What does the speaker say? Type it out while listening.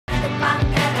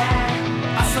Adupangarai.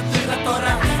 Asatira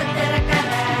tora. Asatira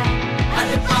karai.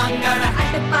 Adupangarai.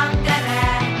 Adupangarai.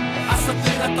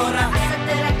 Asatira tora.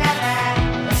 Asatira karai.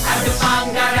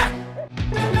 Adupangarai.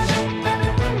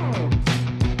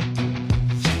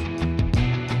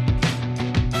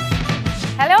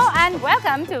 Hello and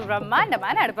welcome to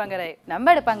Brahmandamana Adupangarai.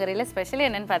 நம்ம Adupangaraiல specially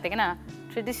என்னன்னு பாத்தீங்கன்னா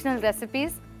traditional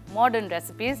recipes, modern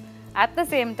recipes, at the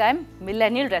same time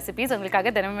millennial recipes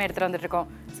உங்களுக்காக தினமும் எடுத்துட்டு வந்துட்டு இருக்கோம்.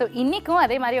 So இன்னைக்கும்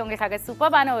அதே மாதிரி உங்களுக்காக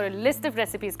சூப்பரான ஒரு list of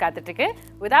recipes காத்துட்டு இருக்கு.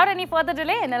 Without any further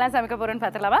delay என்னெல்லாம் சமைக்க போறோம்னு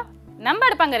பார்த்தறலாமா? நம்ம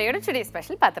Adupangaraiயோட today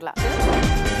special பார்த்தறலாம்.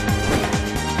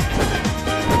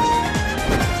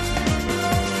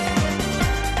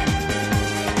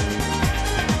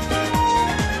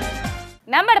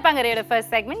 நம்ம Adupangaraiயோட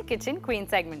first segment kitchen queen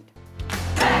segment.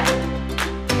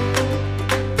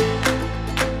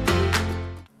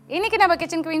 இன்னைக்கு நம்ம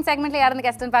kitchen queen segmentல யாரன்னு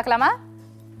கெஸ்ட்னு பார்க்கலாமா?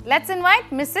 Let's invite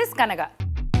Mrs. Kanaga.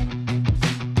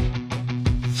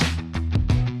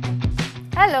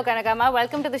 Hello Kanagama,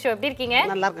 welcome to the show. எப்படி இருக்கீங்க?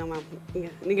 நல்லா இருக்கேன் மேம்.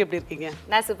 நீங்க எப்படி இருக்கீங்க?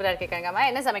 நான் சூப்பரா இருக்கேன் Kanagama.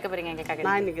 என்ன சமைக்க போறீங்க எங்களுக்காக?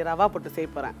 நான் இன்னைக்கு ரவா புட்டு செய்ய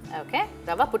போறேன். ஓகே,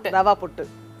 ரவா புட்டு. ரவா புட்டு.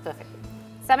 Perfect.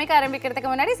 சமைக்க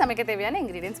ஆரம்பிக்கிறதுக்கு முன்னாடி சமைக்க தேவையான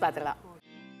ingredients பார்த்துடலாம்.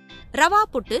 ரவா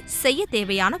புட்டு செய்ய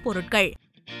தேவையான பொருட்கள்: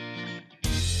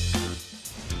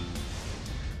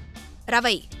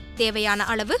 ரவை தேவையான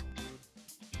அளவு,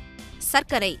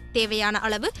 சர்க்கரை தேவையான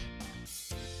அளவு,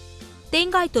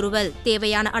 தேங்காய் துருவல்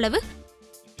தேவையான அளவு,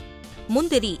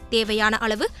 முந்திரி தேவையான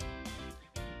அளவு,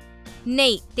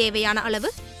 நெய் தேவையான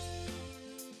அளவு,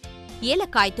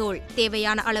 ஏலக்காய் தூள்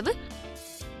தேவையான அளவு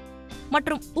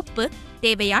மற்றும் உப்பு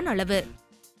தேவையான அளவு.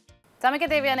 சமைக்க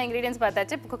தேவையான ingredients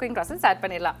பார்த்தாச்சு. குக்கிங் process ஸ்டார்ட்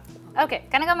பண்ணிடலாம். ஓகே,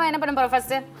 கனகம்மா என்ன பண்ண போறோம்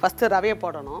ஃபர்ஸ்ட்? ஃபர்ஸ்ட் ரவையை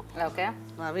போடணும். ஓகே,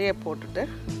 ரவையை போட்டுட்டு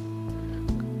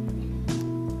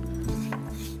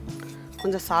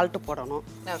கொஞ்சம் சால்ட் போடணும்.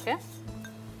 ஓகே,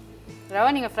 ரவை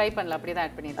நீங்க ஃப்ரை பண்ணல, அப்படியே தான்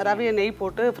ஆட் பண்ணிருக்கீங்க. ரவையை நெய்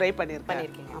போட்டு ஃப்ரை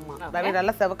பண்ணிருக்கேன். ஆமா, ரவை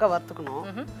நல்லா செவக்க வறுத்துக்கணும்.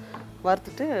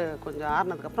 வறுத்துட்டு கொஞ்சம்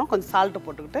ஆறுனதுக்கு அப்புறம் கொஞ்சம் சால்ட்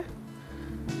போட்டுக்கிட்டு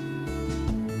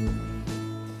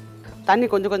தண்ணி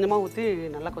கொஞ்சம் கொஞ்சமா ஊத்தி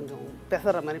நல்லா கொஞ்சம்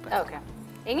பெசற மாதிரி. ஓகே,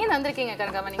 எங்க வந்திருக்கீங்க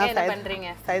கனகம்மா? நீங்க என்ன பண்றீங்க?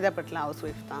 சைதாப்பேட்ல ஹவுஸ்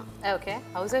ஒய்ஃப் தான். ஓகே,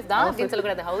 ஹவுஸ் ஒய்ஃப் தான் அப்படின்னு சொல்ல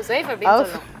கூடாது, ஹவுஸ் ஒய்ஃப் அப்படின்னு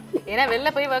சொல்லணும். ஏன்னா வெளில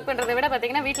போய் வர்க் பண்றதை விட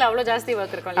பாத்தீங்கன்னா வீட்ல அவ்வளவு ஜாஸ்தி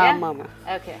வர்க் இருக்கும் இல்லையா? ஆமா ஆமா.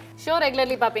 ஓகே, ஷோ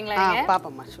ரெகுலர்லி பாப்பீங்களா நீங்க?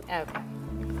 பாப்பேம்மா. ஓகே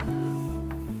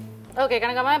ஓகே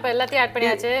கனகம்மா, இப்போ எல்லாத்தையும் ஆட்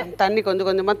பண்ணியாச்சு. தண்ணி கொஞ்சம்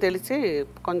கொஞ்சமா தெளிச்சு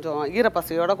கொஞ்சம்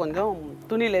ஈரப்பசையோட கொஞ்சம்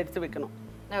துணியில எடுத்து வைக்கணும்.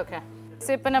 ஓகே,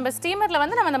 சோ இப்போ நம்ம ஸ்டீமர்ல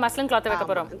வந்து நம்ம இந்த மஸ்லின் கிளாத் வைக்க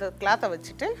போறோம். இந்த கிளாத்தை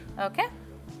வச்சிட்டு ஓகே,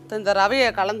 இந்த ரவையை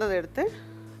கலந்ததை எடுத்து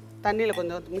தண்ணியில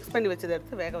கொஞ்சம் மிக்ஸ் பண்ணி வச்சதை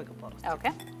எடுத்து வேக வைக்க போறோம்.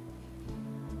 ஓகே,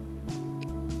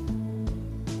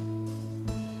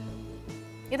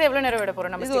 இது எவ்வளவு நேரம் விட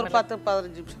போறோம் நம்ம? இது ஒரு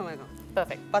 10-15 நிமிஷம் வேகும்.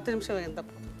 பெர்ஃபெக்ட், 10 நிமிஷம் வேகுந்தா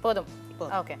போதும்.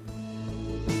 ஓகே,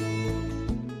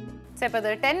 சோ இப்போ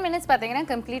 10 minutes பாத்தீங்கன்னா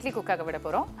கம்ப்ளீட்லி குக் ஆக விட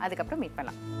போறோம். அதுக்கு அப்புறம் மீட்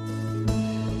பண்ணலாம்.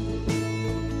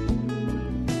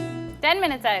 10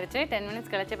 minutes ஆயிருச்சு. 10 minutes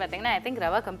கழிச்சு பாத்தீங்கன்னா I think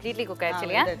rava completely cook ஆயிருச்சு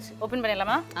இல்லையா? ஓபன்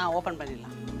பண்ணிடலாமா? ஓபன்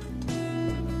பண்ணிடலாம்.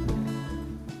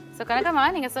 சோ கனகம்மா,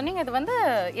 நீங்க சொன்னீங்க இது வந்து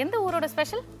எந்த ஊரோட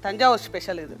ஸ்பெஷல்? தஞ்சாவூர்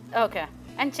ஸ்பெஷல் இது. ஓகே,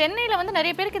 அண்ட் சென்னையில வந்து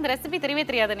நிறைய பேருக்கு இந்த ரெசிபி தெரியவே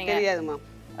தெரியாது. நீங்க தெரியாதுமா?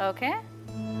 ஓகே,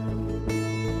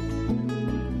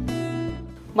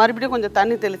 மறுபடியும் கொஞ்சம்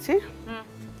தண்ணி தெளிச்சு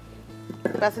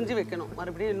பிசைஞ்சு வைக்கணும்.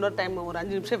 மறுபடியும் இன்னொரு டைம் ஒரு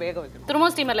 5 நிமிஷம் வேக வைக்கணும்.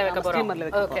 திரும்ப ஸ்டீமர்ல வைக்க போறோம். ஸ்டீமர்ல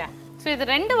வைக்க ஓகே, சோ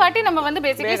இது ரெண்டு வாட்டி நம்ம வந்து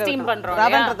பேசிக்கலி ஸ்டீம் பண்றோம்.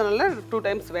 ரவைன்றதுனால 2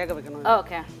 டைம்ஸ் வேக வைக்கணும்.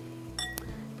 ஓகே,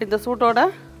 இந்த சூட்டோட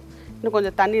இன்னும்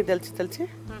கொஞ்சம் தண்ணி தெளிச்சு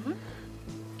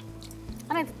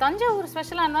ஆனா இது தஞ்சாவூர்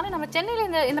ஸ்பெஷலா இருந்தாலும் நம்ம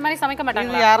சென்னையில இந்த மாதிரி சமைக்க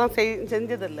மாட்டாங்க. இது யாரும்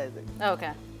செஞ்சது இல்ல இது. ஓகே,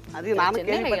 அது நானும்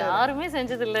கேள்விப்பட்டேன். யாருமே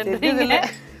செஞ்சது இல்லன்றீங்க.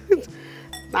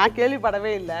 நான்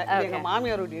கேள்விப்படவே இல்ல. எங்க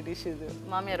மாமியாருடைய டிஷ் இது.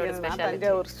 மாமியாரோட ஸ்பெஷல்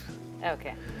தஞ்சாவூர்.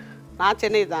 ஓகே, நான்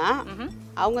சென்னை தான்,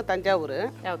 அவங்க தஞ்சாவூர்.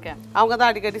 ஓகே, அவங்க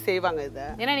தான் அடிக்கடி செய்வாங்க இத.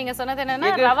 ஏன்னா நீங்க சொன்னது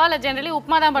என்னன்னா ரவால ஜெனரலி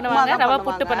உப்புமா தான் பண்ணுவாங்க, ரவா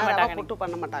புட்டு பண்ண மாட்டாங்க. புட்டு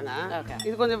பண்ண மாட்டாங்க.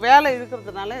 இது கொஞ்சம் வேலை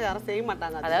இருக்கிறதுனால யாரும் செய்ய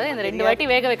மாட்டாங்க. அதாவது இந்த 2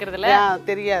 வாட்டி வேக வைக்கிறதுல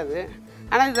தெரியாது.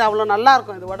 ஆனா இது அவ்வளவு நல்லா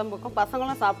இருக்கும். இது உடம்புக்கும்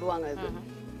பசங்களும் சாப்பிடுவாங்க. இது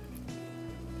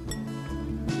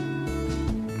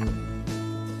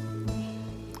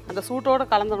அந்த சூட்டோட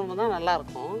கலந்தோம்னா தான் நல்லா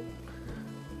இருக்கும்.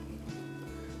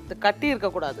 இது கட்டி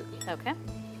இருக்கக்கூடாது. ஓகே,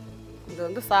 இது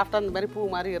வந்து சாஃப்டாக இந்த மாதிரி பூ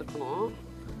மாதிரி இருக்கணும்.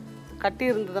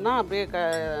 கட்டி இருந்ததுன்னா அப்படியே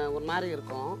ஒரு மாதிரி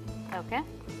இருக்கும். ஓகே,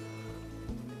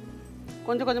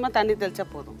 கொஞ்சம் கொஞ்சமாக தண்ணி தெளிச்சா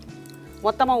போதும்,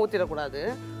 மொத்தமாக ஊற்றிடக்கூடாது.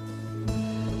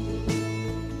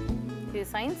 இது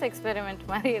சயின்ஸ் எக்ஸ்பெரிமெண்ட்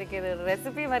மாதிரி இருக்கு. இது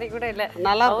ரெசிபி மாதிரி கூட இல்லை.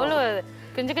 நல்லா அவ்வளோ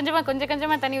கொஞ்சம்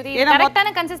கொஞ்சமா தண்ணி ஊற்றி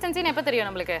கரெக்டான கன்சிஸ்டன்சின்னு எப்போ தெரியும்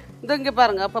நம்மளுக்கு? இது இங்கே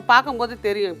பாருங்க, இப்போ பார்க்கும்போது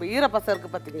தெரியும். இப்போ ஈரப்பசை இருக்கு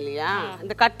பார்த்தீங்க இல்லையா,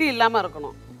 இந்த கட்டி இல்லாமல்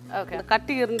இருக்கணும். ஓகே, இந்த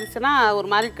கட்டி இருந்துச்சுன்னா ஒரு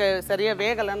மாதிரி சரியா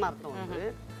வேகலைன்னு அர்த்தம் வந்து.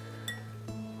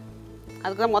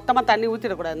 அதுக்கு தான் மொத்தமாக தண்ணி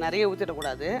ஊற்றிடக்கூடாது, நிறைய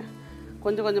ஊற்றிடக்கூடாது.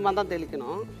 கொஞ்சம் கொஞ்சமாக தான்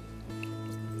தெளிக்கணும்.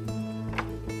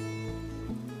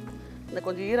 இந்த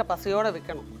கொஞ்சம் ஈர பசையோடு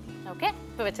வைக்கணும். ஓகே,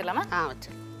 இப்போ வச்சிடலாமா?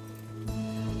 வச்சு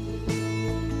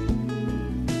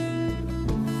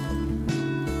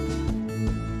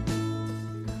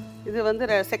இது வந்து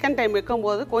செகண்ட் டைம்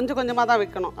வைக்கும்போது கொஞ்சம் கொஞ்சமாக தான்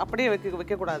வைக்கணும், அப்படியே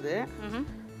வைக்கக்கூடாது.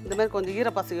 இந்த மாதிரி கொஞ்சம் ஈர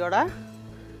பசையோட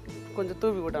கொஞ்சம்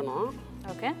தூவி விடணும்.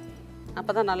 ஓகே,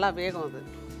 அப்போ தான் நல்லா வேகும். அது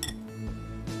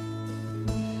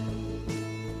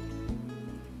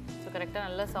கரெக்டாக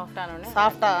நல்லா சாஃப்டானோன்னு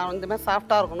சாஃப்டாக இந்த மாதிரி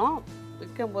சாஃப்டாக இருக்கணும்.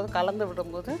 வைக்கும்போது கலந்து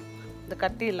விடும்போது இந்த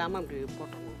கட்டி இல்லாமல் இப்படி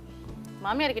போட்டுருணும்.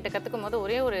 மாமியார் கிட்ட கற்றுக்கும் போது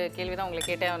ஒரே ஒரு கேள்வி தான்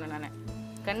உங்களுக்கு கேட்டே ஆகணும். நான்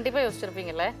கண்டிப்பாக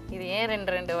யோசிச்சிருப்பீங்கல்ல, இது ஏன்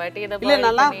ரெண்டு வாட்டி இதை இல்லை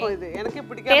நல்லா இருக்கும். இது எனக்கு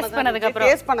பிடிக்காம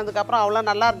டேஸ்ட் பண்ணதுக்கப்புறம் அவ்வளோ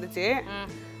நல்லா இருந்துச்சு.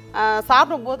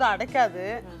 சாப்பிடும்போது அடைக்காது.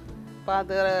 இப்போ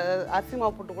அது அரிசி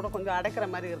மாவு போட்டு கூட கொஞ்சம் அடைக்கிற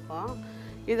மாதிரி இருக்கும்,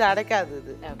 இது அடைக்காது.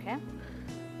 இது ஓகே,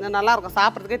 இது நல்லா இருக்கும்,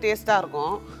 சாப்பிட்றதுக்கே டேஸ்ட்டாக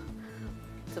இருக்கும்.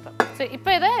 சூப்பர். ஸோ இப்போ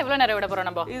இதை எவ்வளோ நேரம் விட போகிறோம்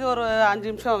நம்ம? இது ஒரு 5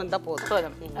 நிமிஷம் வந்தால் போதும்.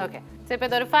 ஓகே, ஸோ இப்போ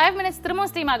இது ஒரு 5 மினிட்ஸ் திரும்ப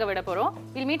ஸ்டீம் ஆக விட போகிறோம்.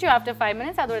 Will meet you after 5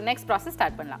 minutes. அதோட நெக்ஸ்ட் ப்ராசஸ்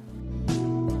ஸ்டார்ட் பண்ணலாம்.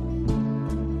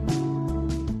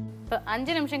 இப்போ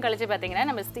 5 நிமிஷம் கழிச்சு பார்த்தீங்கன்னா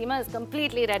நம்ம ஸ்டீமர் இஸ்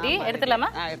கம்ப்ளீட்லி ரெடி. எடுத்துடலாமா?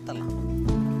 எடுத்துடலாம்.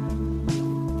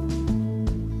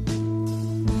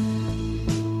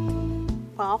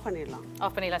 இப்போ ஆஃப் பண்ணிடலாம்.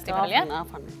 ஆஃப் பண்ணிடலாம் ஸ்டீமர் இல்லையா?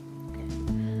 ஆஃப் பண்ணி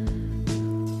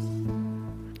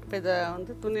இப்போ இதை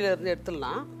வந்து துணியிலேருந்து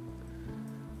எடுத்துடலாம்.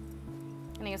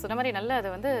 நீங்கள் சொன்ன மாதிரி நல்லா அது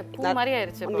வந்து பூ மாதிரி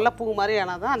ஆயிடுச்சு. நல்லா பூ மாதிரி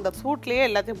ஆனால் தான் அந்த சூட்லேயே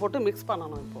எல்லாத்தையும் போட்டு மிக்ஸ்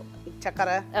பண்ணணும். இப்போ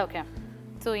சக்கரை. ஓகே,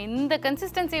 ஸோ இந்த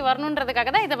கன்சிஸ்டன்சி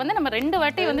வரணுன்றதுக்காக தான் இதை வந்து நம்ம 2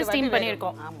 வாட்டி வந்து ஸ்டீம்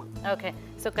பண்ணியிருக்கோம். ஆமாம். ஓகே,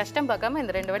 ஸோ கஷ்டம் பார்க்காம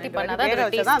இந்த 2 வாட்டி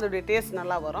பண்ணாதான் அதோடைய டேஸ்ட்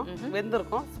நல்லா வரும்.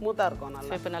 வெந்திருக்கும், ஸ்மூத்தாக இருக்கும்.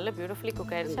 நல்லா இப்போ நல்லா பியூட்டிஃபுல்லி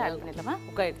குக் ஆயிடுச்சு. ஆட் பண்ணிடலாமா?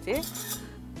 குக் ஆயிடுச்சு.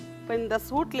 இப்போ இந்த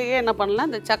சூட்லேயே என்ன பண்ணலாம்,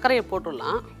 இந்த சர்க்கரையை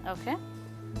போட்டுடலாம். ஓகே,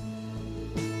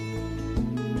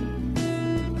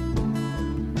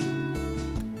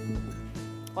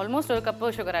 ஆல்மோஸ்ட் ஒரு கப்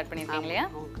சுகர் ஆட் பண்ணிருக்கீங்க இல்லையா?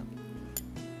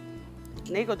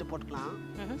 நெய் கொஞ்சம் போட்டுக்கலாம்.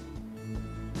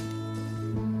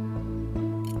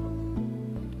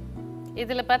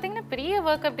 இதுல பாத்தீங்கன்னா பெரிய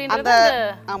வர்க் அப்படின்றது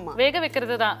வேக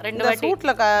வைக்கிறது தான். 2 வாட்டி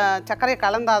சூட்ல சர்க்கரை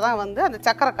கலந்தாதான் வந்து அந்த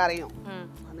சர்க்கரை கரையும்,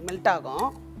 அந்த மெல்ட் ஆகும்.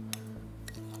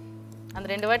 அந்த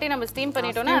 2 வாட்டி நம்ம ஸ்டீம்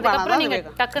பண்ணிட்டோம்னா அதுக்கு அப்புறம் நீங்க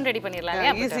டக்குன்னு ரெடி பண்ணிரலாம்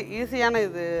இல்லையா? ஈஸியான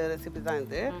இது ரெசிபி தான்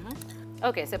இது.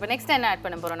 ஓகே, சோ இப்போ நெக்ஸ்ட் என்ன ஆட்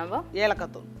பண்ண போறோம் நம்ம?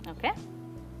 ஏலக்காய் தூள். ஓகே,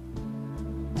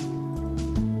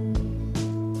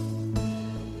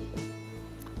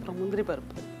 அப்புறம் முந்திரி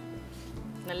பருப்பு,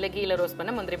 நல்ல கீல ரோஸ்ட்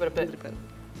பண்ண முந்திரி பருப்பு.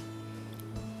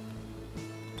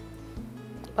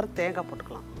 அப்புறம் தேங்காய்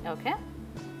போட்டுக்கலாம். ஓகே,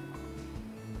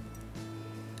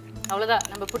 அவ்வளவுதான்,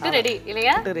 நம்ம புட்டு ரெடி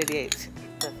இல்லையா? புட்டு ரெடி ஆயிடுச்சு.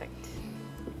 பெர்ஃபெக்ட்.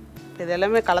 இது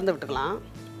எல்லாமே கலந்து விட்டுக்கலாம்.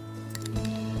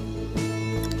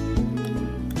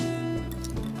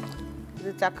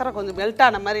 இது சக்கரை கொஞ்சம் மெல்ட்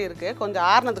ஆன மாதிரி இருக்கு. கொஞ்சம்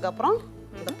ஆறுனதுக்கு அப்புறம்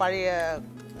இந்த பழைய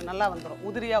நல்லா வந்துடும்,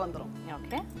 உதிரியா வந்துடும்.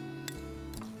 ஓகே,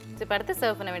 இப்போ அடுத்து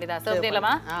சர்வ் பண்ண வேண்டியதா? சர்வ்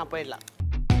பண்ணலாமா? போயிடலாம்.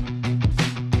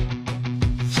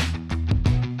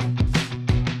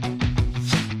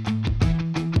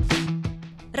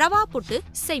 ரவா புட்டு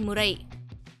செய்முறை.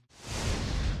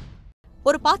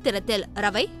 ஒரு பாத்திரத்தில்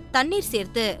ரவை, தண்ணீர்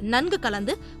சேர்த்து நன்கு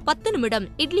கலந்து 10 நிமிடம்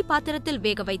இட்லி பாத்திரத்தில்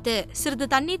வேக வைத்து சிறிது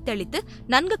தண்ணீர் தெளித்து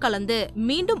நன்கு கலந்து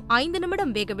மீண்டும் 5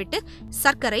 நிமிடம் வேகவிட்டு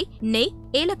சர்க்கரை, நெய்,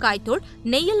 ஏலக்காய் தூள்,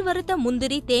 நெய்யில் வறுத்த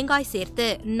முந்திரி, தேங்காய் சேர்த்து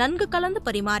நன்கு கலந்து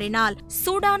பரிமாறினால்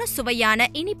சூடான சுவையான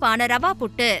இனிப்பான ரவா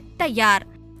புட்டு தயார்.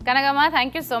 Kanakamma,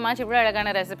 thank you so much. இவ்வளோ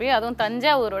அழகான ரெசிபி, அதுவும்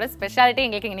தஞ்சாவூரோட ஸ்பெஷாலிட்டி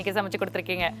எங்களுக்கு இன்னைக்கு சமைச்சு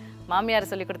கொடுத்துருக்கீங்க. மாமியார்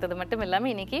சொல்லி கொடுத்தது மட்டும்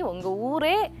இல்லாமல் இன்னைக்கு உங்கள்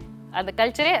ஊரே அந்த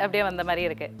கல்ச்சரே அப்படியே வந்த மாதிரி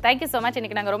இருக்கு. Thank you so much.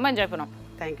 இன்னைக்கு நாங்கள் ரொம்ப என்ஜாய் பண்ணோம்.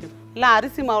 தேங்க்யூ. இல்லை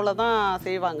அரிசி மாவில் தான்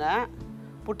செய்வாங்க,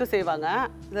 புட்டு செய்வாங்க.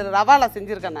 இதில் ரவாவில்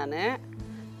செஞ்சுருக்கேன் நான்.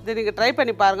 இதை நீங்கள் ட்ரை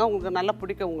பண்ணி பாருங்கள், உங்களுக்கு நல்லா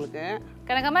பிடிக்கும். உங்களுக்கு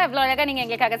கனகம்மா, இவ்வளோ அழகாக நீங்கள்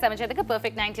எங்களுக்காக சமைச்சதுக்கு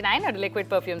பெர்ஃபெக்ட் 99 ஒரு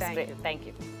லிக்விட் பர்ஃப்யூம் ஸ்ப்ரே.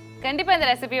 தேங்க்யூ. கண்டிப்பாக இந்த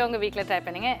ரெசிபியை உங்கள் வீட்டில் ட்ரை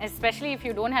பண்ணுங்க. Especially if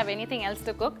you don't have any thing else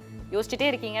to cook. யோசிச்சுட்டே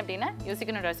இருக்கீங்க அப்படின்னா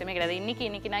யோசிக்கணும் அவசியமே கிடையாது.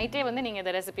 இன்னைக்கு நைட்டே வந்து நீங்கள்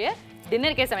இந்த ரெசிபியை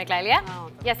டின்னருக்கே சமைக்கலாம் இல்லையா?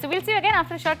 S, will see you again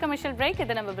after a short commercial break.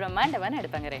 இது நம்ம பிரம்மாண்டமான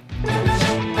அடுப்பங்கரை.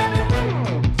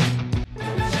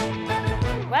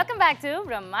 வெல்கம் பேக் டு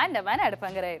பிரம்மாண்டமான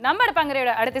அடுப்பங்கரை. நம்ம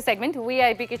அடுப்பங்கரையோட அடுத்த segment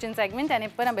VIP kitchen segment. And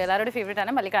இப்போ நம்ம எல்லாரோட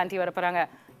ஃபேவரட்டான மல்லிகா ஆண்டி வர போகிறாங்க.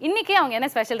 இன்னைக்கு அவங்க என்ன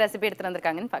ஸ்பெஷல் ரெசிபி எடுத்துட்டு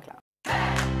வந்திருக்காங்கன்னு பார்க்கலாம்.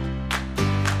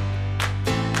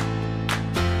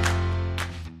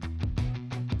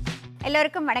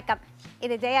 எல்லோருக்கும் வணக்கம்.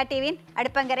 இது ஜெயா டிவியின்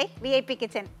அடுப்பங்கரை VIP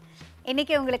கிச்சன்.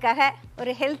 இன்றைக்கி உங்களுக்காக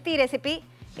ஒரு ஹெல்த்தி ரெசிபி.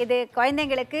 இது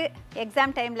குழந்தைங்களுக்கு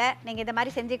எக்ஸாம் டைமில் நீங்கள் இந்த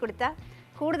மாதிரி செஞ்சு கொடுத்தா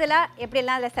கூடுதலாக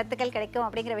எப்படிலாம் அதில் சத்துக்கள் கிடைக்கும்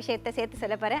அப்படிங்கிற விஷயத்தை சேர்த்து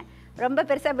சொல்ல போகிறேன். ரொம்ப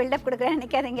பெருசாக பில்டப் கொடுக்குறேன்னு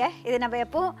நினைக்காதீங்க. இது நம்ம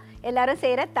எப்பவும் எல்லோரும்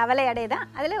செய்கிற தவளை அடை தான்.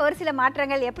 அதில் ஒரு சில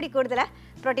மாற்றங்கள் எப்படி கூடுதலாக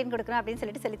ப்ரோட்டீன் கொடுக்கணும் அப்படின்னு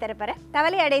சொல்லிட்டு சொல்லித்தரப்போகிறேன்.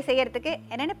 தவளை அடை செய்கிறதுக்கு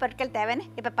என்னென்ன பொருட்கள் தேவைன்னு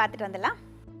இப்போ பார்த்துட்டு வந்துடலாம்.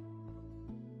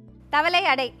 தவளை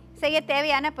அடை செய்ய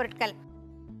தேவையான பொருட்கள்: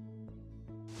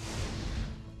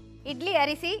 இட்லி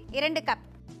அரிசி 2 கப்,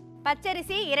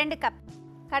 பச்சரிசி 2 கப்,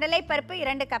 கடலைப்பருப்பு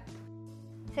 2 கப்,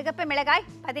 சிகப்பு மிளகாய்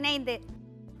 15,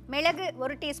 மிளகு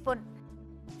 1 டீஸ்பூன்,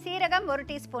 சீரகம் 1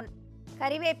 டீஸ்பூன்,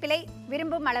 கறிவேப்பிலை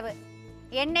விரும்பும் அளவு,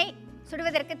 எண்ணெய்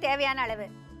சுடுவதற்கு தேவையான அளவு,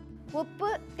 உப்பு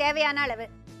தேவையான அளவு,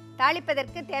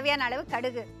 தாளிப்பதற்கு தேவையான அளவு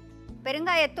கடுகு,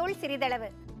 பெருங்காயத்தூள்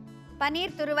சிறிதளவு,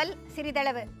 பனீர் துருவல்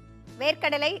சிறிதளவு,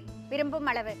 வேர்க்கடலை விரும்பும்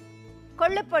அளவு,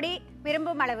 கொள்ளுப்பொடி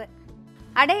விரும்பும் அளவு.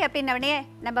 அடை அப்படின்னே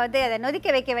நம்ம வந்து அதை நொதிக்க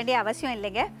வைக்க வேண்டிய அவசியம்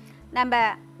இல்லைங்க. நம்ம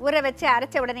ஊற வச்சு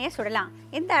அரைச்ச உடனே சுடலாம்.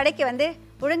 இந்த அடைக்கு வந்து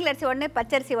புழுங்கலரிசி 1,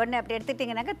 பச்சரிசி 1 அப்படி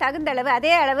எடுத்துக்கிட்டிங்கனாக்கா தகுந்த அளவு,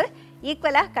 அதே அளவு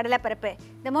ஈக்குவலாக கடலைப்பருப்பு,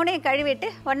 இந்த 3ஐயும் கழுவிட்டு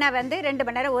ஒன்றா வந்து 2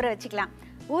 மணி நேரம் ஊற வச்சுக்கலாம்.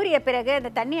 ஊறிய பிறகு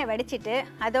அந்த தண்ணியை வடிச்சிட்டு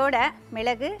அதோட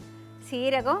மிளகு,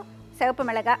 சீரகம், சிவப்பு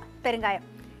மிளகாய், பெருங்காயம்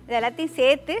இது எல்லாத்தையும்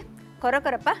சேர்த்து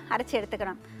கொரப்பாக அரைச்சி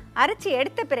எடுத்துக்கணும். அரைச்சி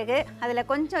எடுத்த பிறகு அதில்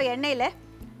கொஞ்சம் எண்ணெயில்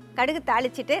கடுகு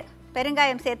தாளிச்சிட்டு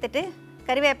பெருங்காயம் சேர்த்துட்டு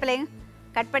கறிவேப்பிலையும்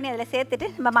கட் பண்ணி அதில் சேர்த்துட்டு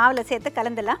நம்ம மாவில் சேர்த்து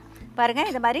கலந்துடலாம். பாருங்கள்,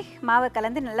 இந்த மாதிரி மாவை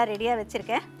கலந்து நல்லா ரெடியாக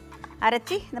வச்சுருக்கேன்.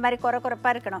 அரைச்சி இந்த மாதிரி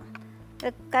கொரப்பாக இருக்கணும்.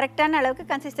 கரெக்டான அளவுக்கு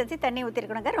கன்சிஸ்டன்சி தண்ணி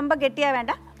ஊற்றிருக்கணுங்க. ரொம்ப கெட்டியாக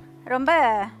வேண்டாம், ரொம்ப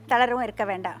தளரவும் இருக்க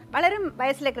வேண்டாம். வளரும்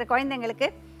வயசில் இருக்கிற குழந்தைங்களுக்கு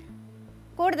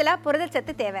கூடுதலாக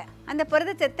புரதச்சத்து தேவை. அந்த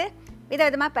புரதச்சத்து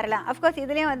விதவிதமாக பெறலாம். அஃப்கோர்ஸ்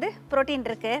இதுலேயும் வந்து ப்ரோட்டீன்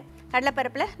இருக்குது.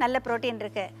 கடலைப்பருப்பில் நல்ல ப்ரோட்டீன்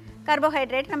இருக்குது.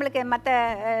 கார்போஹைட்ரேட் நம்மளுக்கு மற்ற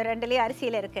 2லேயும்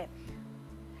அரிசியில் இருக்குது.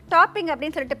 டாப்பிங்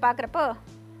அப்படின்னு சொல்லிட்டு பார்க்குறப்போ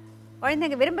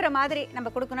குழந்தைங்க விரும்புகிற மாதிரி நம்ம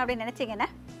கொடுக்கணும் அப்படின்னு நினச்சிங்கன்னா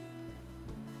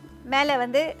மேலே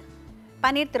வந்து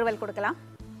பன்னீர் துருவல் கொடுக்கலாம்,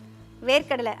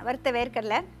 வேர்க்கடலை, வறுத்த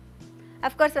வேர்க்கடலை.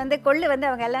 அஃப்கோர்ஸ் வந்து கொள்ளு வந்து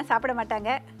அவங்க எல்லாம் சாப்பிட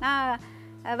மாட்டாங்க. நான்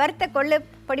வறுத்த கொள்ளு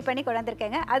பொடி பண்ணி கொண்டு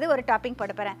வந்திருக்கேங்க. அது ஒரு டாப்பிங்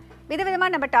போட போகிறேன்.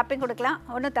 விதவிதமாக நம்ம டாப்பிங் கொடுக்கலாம்,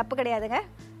 ஒன்றும் தப்பு கிடையாதுங்க.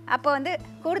 அப்போ வந்து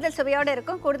கூடுதல் சுவையோடு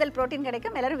இருக்கும், கூடுதல் ப்ரோட்டீன்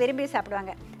கிடைக்கும், எல்லோரும் விரும்பி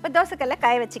சாப்பிடுவாங்க. இப்போ தோசைக்கல்ல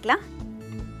காய வச்சுக்கலாம்.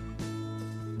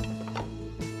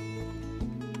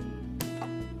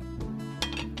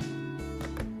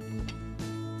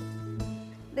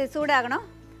 இது சூடாகணும்.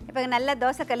 இப்போ நல்ல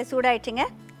தோசைக்கல் சூடாயிடுச்சுங்க.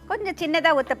 கொஞ்சம்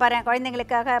சின்னதாக ஊற்ற பாருங்க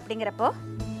குழந்தைங்களுக்காக அப்படிங்கிறப்போ.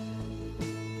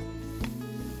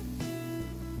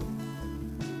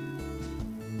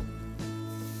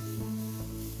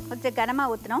 கொஞ்சம்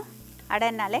கனமாக ஊற்றணும்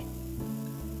அடைனாலே.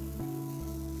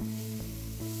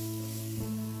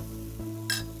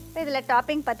 இதில்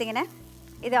டாப்பிங் பார்த்தீங்கன்னா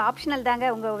இது ஆப்ஷனல் தாங்க,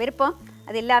 உங்கள் விருப்பம்,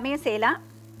 அது எல்லாமே செய்யலாம்.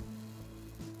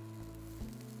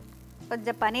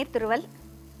 கொஞ்சம் பன்னீர் துருவல்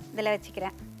இதில்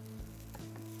வச்சுக்கிறேன்.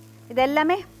 இது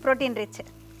எல்லாமே ப்ரோட்டீன் ரிச்.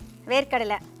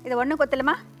 வேர்க்கடலை இது ஒன்று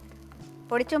கொத்தலுமா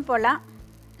பொடிச்சும் போடலாம்,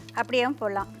 அப்படியும்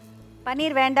போடலாம்.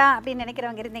 பன்னீர் வேண்டாம் அப்படின்னு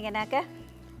நினைக்கிறவங்க இருந்தீங்கன்னாக்க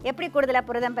எப்படி கூடுதலாக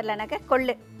புரதம் பெறலானாக்க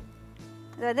கொள்ளு,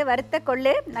 இது வந்து வறுத்த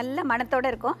கொள்ளு நல்ல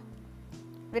மணத்தோடு இருக்கும்.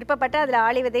 விருப்பப்பட்டால் அதில்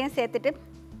ஆளி விதையும் சேர்த்துட்டு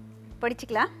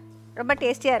பொடிச்சிக்கலாம், ரொம்ப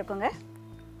டேஸ்டியாக இருக்குங்க.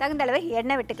 தகுந்த அளவு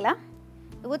எண்ணெய் விட்டுக்கலாம்.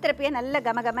 ஊத்துறப்பையே நல்ல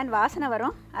கமகமன் வாசனை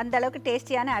வரும், அந்த அளவுக்கு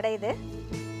டேஸ்டியான அடை இது.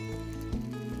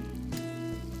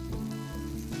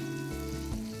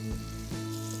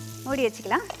 மூடி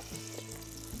வச்சுக்கலாம்.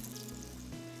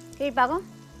 கீழ்ப்பாகம்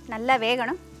நல்லா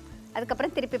வேகணும்,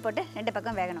 அதுக்கப்புறம் திருப்பி போட்டு 2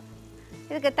 பக்கம் வேகணும்.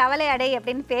 இதுக்கு தவளை அடை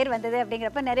அப்படின்னு பேர் வந்தது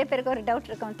அப்படிங்கிறப்ப நிறைய பேருக்கு ஒரு டவுட்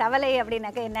இருக்கும், தவளை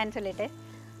அப்படின்னாக்கா என்னன்னு சொல்லிட்டு.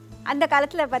 அந்த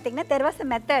காலத்தில் பார்த்திங்கன்னா தெர் வாஸ் அ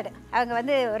மெத்தட். அவங்க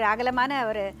வந்து ஒரு அகலமான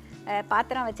ஒரு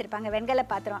பாத்திரம் வச்சுருப்பாங்க, வெண்கல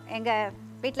பாத்திரம். எங்கள்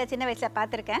வீட்டில் சின்ன வயசில்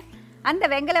பார்த்துருக்கேன். அந்த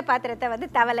வெண்கல பாத்திரத்தை வந்து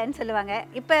தவளைன்னு சொல்லுவாங்க.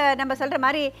 இப்போ நம்ம சொல்கிற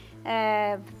மாதிரி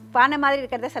பானை மாதிரி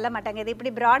இருக்கிறத சொல்ல மாட்டாங்க, இது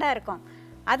இப்படி ப்ராடாக இருக்கும்.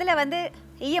 அதில் வந்து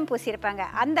ஈயம் பூசியிருப்பாங்க.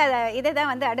 அந்த இதை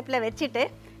தான் வந்து அடுப்பில் வச்சுட்டு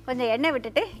கொஞ்சம் எண்ணெய்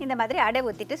விட்டுட்டு இந்த மாதிரி அடை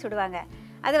ஊற்றிட்டு சுடுவாங்க.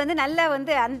 அது வந்து நல்லா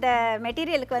வந்து அந்த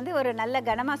மெட்டீரியலுக்கு வந்து ஒரு நல்ல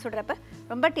கனமாக சுடுறப்ப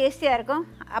ரொம்ப டேஸ்டியாக இருக்கும்.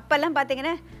 அப்போல்லாம்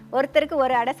பார்த்திங்கன்னா ஒருத்தருக்கு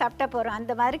ஒரு அடை சாப்பிட்டா போகிறோம்,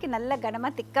 அந்த மாதிரிக்கு நல்ல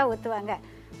கனமாக திக்காக ஊற்றுவாங்க.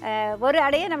 ஒரு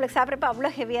அடையே நம்மளுக்கு சாப்பிட்றப்ப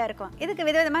அவ்வளோ ஹெவியாக இருக்கும். இதுக்கு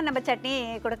விதவிதமாக நம்ம சட்னி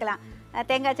கொடுக்கலாம்.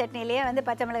 தேங்காய் சட்னிலேயே வந்து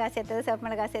பச்சை மிளகாய் சேர்த்தது, சிவப்பு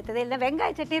மிளகாய் சேர்த்தது, இல்லை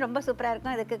வெங்காய சட்னி ரொம்ப சூப்பராக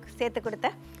இருக்கும் இதுக்கு சேர்த்து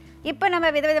கொடுத்தா. இப்போ நம்ம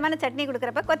விதவிதமான சட்னி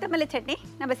கொடுக்குறப்ப கொத்தமல்லி சட்னி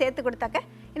நம்ம சேர்த்து கொடுத்தாக்க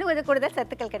இன்னும் இது கூடுதல்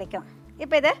சத்துக்கள் கிடைக்கும்.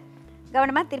 இப்போ இதை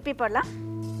கவனமாக திருப்பி போடலாம்.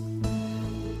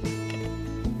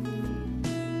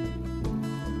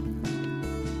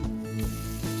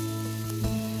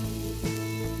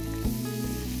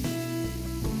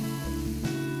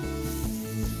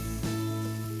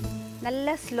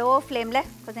 நல்ல ஸ்லோ ஃப்ளேமில்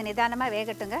கொஞ்சம் நிதானமாக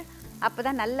வேகட்டுங்க. அப்போ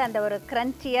தான் நல்ல அந்த ஒரு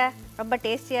க்ரன்ச்சியாக ரொம்ப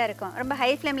டேஸ்டியாக இருக்கும். ரொம்ப ஹை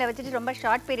ஃப்ளேமில் வச்சுட்டு ரொம்ப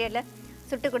ஷார்ட் பீரியடில்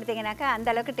சுட்டு கொடுத்தீங்கன்னாக்கா அந்த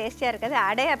அளவுக்கு டேஸ்டியாக இருக்காது.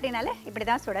 அடை அப்படின்னாலே இப்படி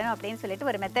தான் சுடணும் அப்படின்னு சொல்லிட்டு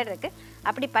ஒரு மெத்தட் இருக்குது.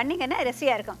 அப்படி பண்ணிங்கன்னா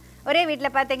ரெசியாக இருக்கும். ஒரே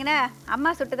வீட்டில் பார்த்தீங்கன்னா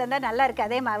அம்மா சுட்டு தந்தால் நல்லா இருக்குது,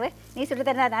 அதே மாவு நீ சுட்டு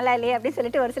தந்தா நல்லா இல்லையே அப்படின்னு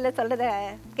சொல்லிட்டு ஒரு சிலர் சொல்கிறத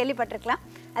கேள்விப்பட்டிருக்கலாம்.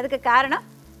 அதுக்கு காரணம்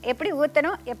எப்படி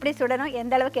ஊற்றணும், எப்படி சுடணும்,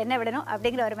 எந்த அளவுக்கு எண்ணெய் விடணும்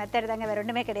அப்படிங்கிற ஒரு மெத்தட் தாங்க, வேறு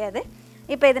ஒன்றுமே கிடையாது.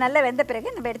 இப்போ இது நல்லா வெந்த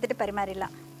பிறகு நம்ம எடுத்துகிட்டு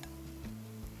பரிமாறிடலாம்.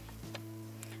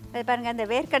 அது பாருங்கள், அந்த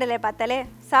வேர்க்கடலை பார்த்தாலே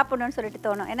சாப்பிடணும்னு சொல்லிட்டு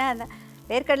தோணும். ஏன்னா அந்த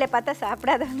வேர்க்கடலை பார்த்தா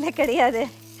சாப்பிடாதவங்களே கிடையாது.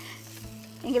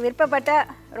 நீங்கள் விருப்பப்பட்டால்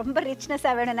ரொம்ப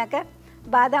ரிச்னஸாக வேணும்னாக்கா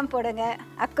பாதாம் போடுங்க,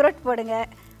 அக்ரோட் போடுங்க.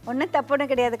 ஒன்றும் தப்புன்னு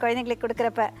கிடையாது குழந்தைங்களுக்கு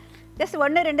கொடுக்குறப்ப. ஜஸ்ட்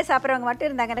 1-2 சாப்பிட்றவங்க மட்டும்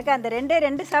இருந்தாங்கனாக்கா அந்த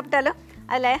 2 சாப்பிட்டாலும்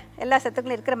அதில் எல்லா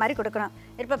சத்துக்களும் இருக்கிற மாதிரி கொடுக்கணும்.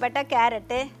 விருப்பப்பட்டால்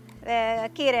கேரட்டு,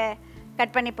 கீரை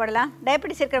கட் பண்ணி போடலாம்.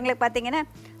 டயபெட்டிஸ் இருக்கிறவங்களுக்கு பார்த்தீங்கன்னா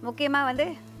முக்கியமாக வந்து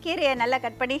கீரையை நல்லா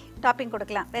கட் பண்ணி டாப்பிங்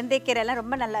கொடுக்கலாம். வெந்தயக்கீரைலாம்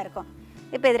ரொம்ப நல்லாயிருக்கும்.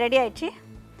 இப்போ இது ரெடி ஆகிடுச்சு.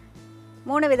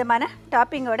 3 விதமான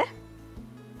டாப்பிங்கோட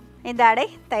இந்த அடை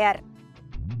தயார்.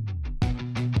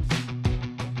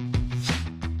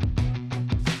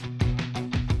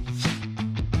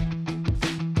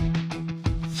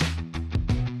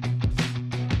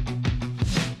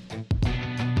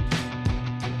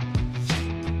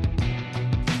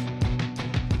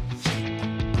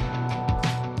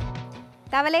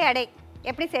 தவளை அடை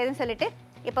எப்படி செய்யுதுன்னு சொல்லிட்டு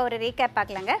இப்போ ஒரு ரீகேப்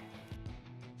பார்க்கலாங்க.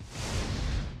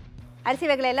 அரிசி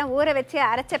வகையெல்லாம் ஊற வச்சு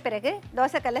அரைச்ச பிறகு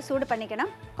தோசைக்கல்ல சூடு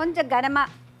பண்ணிக்கணும். கொஞ்சம்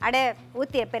கனமாக அடை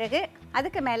ஊற்றிய பிறகு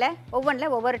அதுக்கு மேலே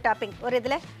ஒவ்வொன்றில் ஒவ்வொரு டாப்பிங். ஒரு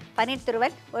இதில் பன்னீர்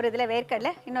துருவல், ஒரு இதில்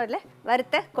வேர்க்கடலை, இன்னொருதில்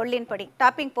வறுத்த கொள்ளின் பொடி.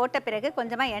 டாப்பிங் போட்ட பிறகு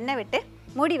கொஞ்சமாக எண்ணெய் விட்டு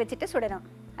மூடி வச்சுட்டு சுடணும்.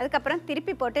 அதுக்கப்புறம்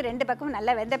திருப்பி போட்டு 2 பக்கமும்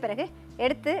நல்லா வெந்த பிறகு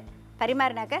எடுத்து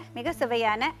பரிமாறினாக்க மிக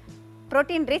சுவையான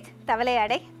புரோட்டீன் ரிச் தவளை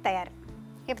அடை தயார்.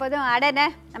 எப்போதும் அடைனை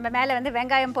நம்ம மேலே வந்து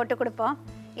வெங்காயம் போட்டு கொடுப்போம்.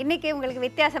 இன்றைக்கி உங்களுக்கு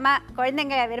வித்தியாசமாக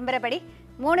குழந்தைங்க விரும்புகிறபடி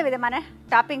 3 விதமான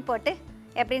டாப்பிங் போட்டு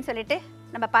எப்படின்னு சொல்லிட்டு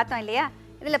நம்ம பார்த்தோம் இல்லையா.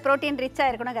 இதில் ப்ரோட்டீன் ரிச்சாக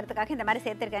இருக்கணுங்கிறதுக்காக இந்த மாதிரி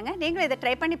சேர்த்துருக்காங்க. நீங்களும் இதை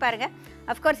ட்ரை பண்ணி பாருங்கள்.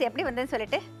 அஃப்கோர்ஸ் எப்படி வந்ததுன்னு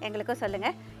சொல்லிட்டு எங்களுக்கும்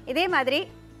சொல்லுங்கள். இதே மாதிரி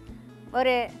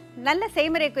ஒரு நல்ல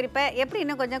செய்முறை குறிப்பை எப்படி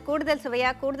இன்னும் கொஞ்சம் கூடுதல்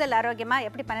சுவையாக கூடுதல் ஆரோக்கியமாக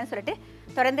எப்படி பண்ணணும்னு சொல்லிட்டு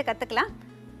தொடர்ந்து கற்றுக்கலாம்.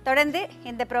 தொடர்ந்து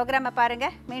இந்த ப்ரோக்ராமை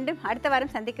பாருங்கள். மீண்டும் அடுத்த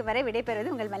வாரம் சந்திக்கும் வரை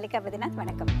விடைபெறுவது உங்கள் மல்லிகா பதினாத்.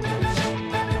 வணக்கம்.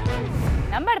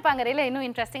 நம்ம அடுப்பாங்கரையில் இன்னும்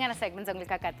இன்ட்ரெஸ்டிங்கான செக்மெண்ட்ஸ்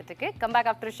உங்களுக்காக காத்துட்டு இருக்கு. Come back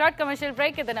after short commercial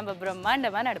break. இது நம்ம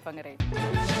பிரம்மாண்டமான அடுப்பாங்கரை.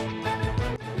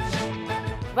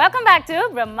 வெல்கம் பேக் டு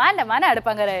பிரம்மாண்டமான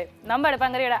அடுப்பாங்கரை. நம்ம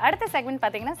அடுப்பாங்கரையோட அடுத்த செக்மெண்ட்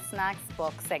பார்த்தீங்கன்னா ஸ்நாக்ஸ்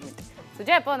பாக்ஸ் செக்மெண்ட்.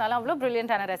 சுஜா எப்போ வந்தாலும் அவ்வளோ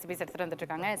ப்ரில்லியண்டான ரெசிபிஸ் எடுத்துகிட்டு வந்துட்டு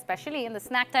இருக்காங்க. எஸ்பெஷலி இந்த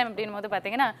ஸ்நாக் டைம் அப்படின் போது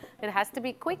பார்த்தீங்கன்னா it has to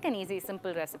be quick and easy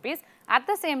simple recipes. At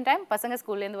the same time பசங்க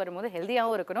ஸ்கூல்லேருந்து வரும்போது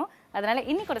ஹெல்த்தியாகவும் இருக்கணும். அதனால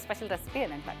இன்னைக்கு ஒரு ஸ்பெஷல் ரெசிபி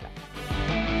என்னன்னு பார்க்கலாம்.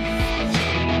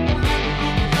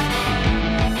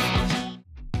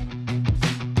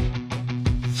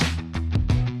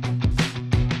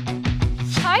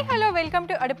 Hi hello welcome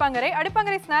to அடுப்பாங்கரை.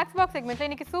 அடுப்பாங்கரை snacks box செக்மெண்ட்ல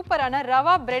இன்னைக்கு சூப்பரான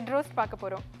ரவா பிரெட் ரோஸ்ட் பார்க்க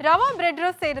போறோம். ரவா பிரெட்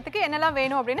ரோஸ்ட் செய்யறதுக்கு என்னெல்லாம்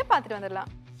வேணும் அப்படின்னு பார்த்துட்டு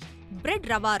வந்துடலாம். பிரெட்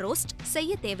ரவா ரோஸ்ட்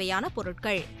செய்ய தேவையான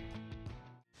பொருட்கள்: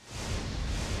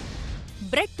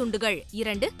 பிரெட் துண்டுகள்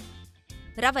 2,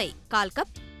 ரவை 1/4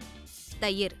 கப்,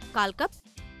 தயிர் 1/4 கப்,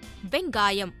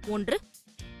 வெங்காயம் 1,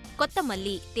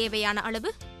 கொத்தமல்லி தேவையான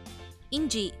அளவு,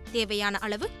 இஞ்சி தேவையான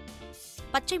அளவு,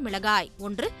 பச்சை மிளகாய்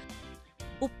 1,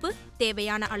 உப்பு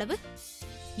தேவையான அளவு,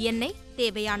 எண்ணெய்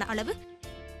தேவையான அளவு,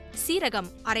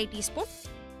 சீரகம் 1/2 டீஸ்பூன்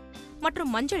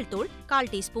மற்றும் மஞ்சள் தூள்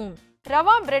 1/4 டீஸ்பூன்.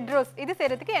 ரவா பிரெட் ரோஸ்ட் இது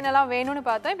செய்யறதுக்கு என்னெல்லாம் வேணும்னு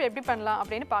பார்த்தோம். இப்போ எப்படி பண்ணலாம்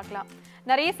அப்படின்னு பார்க்கலாம்.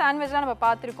 நிறைய சாண்ட்விச்லாம் நம்ம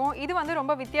பார்த்துருக்கோம். இது வந்து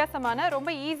ரொம்ப வித்தியாசமான ரொம்ப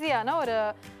ஈஸியான ஒரு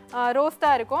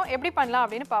ரோஸ்ட்டாக இருக்கும். எப்படி பண்ணலாம்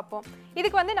அப்படின்னு பார்ப்போம்.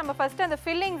 இதுக்கு வந்து நம்ம ஃபர்ஸ்ட் அந்த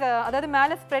ஃபில்லிங்ஸ், அதாவது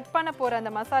மேலே ஸ்ப்ரெட் பண்ண போகிற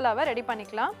அந்த மசாலாவை ரெடி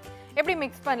பண்ணிக்கலாம். எப்படி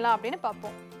மிக்ஸ் பண்ணலாம் அப்படின்னு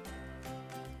பார்ப்போம்.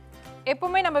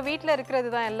 எப்பவுமே நம்ம வீட்டில்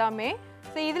இருக்கிறது தான் எல்லாமே.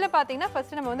 ஸோ இதில் பார்த்தீங்கன்னா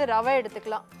ஃபர்ஸ்ட் நம்ம வந்து ரவை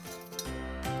எடுத்துக்கலாம்.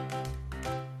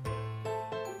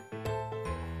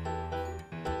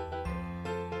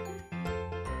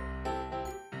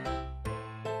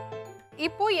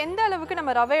 இப்போ எந்த அளவுக்கு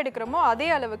நம்ம ரவை எடுக்கிறோமோ அதே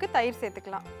அளவுக்கு தயிர்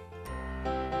சேர்த்துக்கலாம்.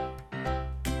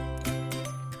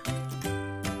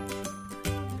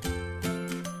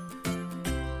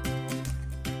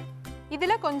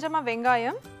 இதுல கொஞ்சமா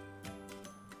வெங்காயம்,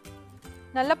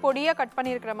 நல்ல பொடியா கட்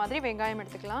பண்ணியிருக்கிற மாதிரி வெங்காயம்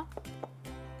எடுத்துக்கலாம்.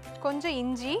 கொஞ்சம்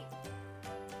இஞ்சி,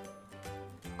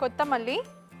 கொத்தமல்லி,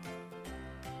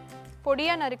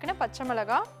 பொடியா நறுக்கின பச்சை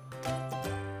மிளகாய்,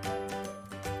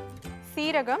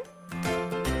 சீரகம்,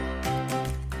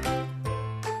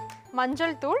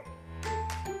 மஞ்சள் தூள்,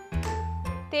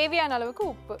 தேவையான அளவுக்கு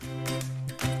உப்பு,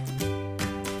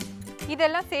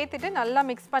 இதெல்லாம் சேர்த்துட்டு நல்லா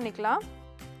மிக்ஸ் பண்ணிக்கலாம்.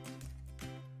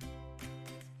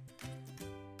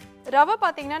 ரவை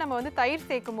பார்த்தீங்கன்னா நம்ம வந்து தயிர்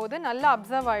சேர்க்கும் போது நல்லா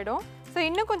அப்சர்வ் ஆகிடும். ஸோ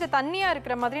இன்னும் கொஞ்சம் தண்ணியாக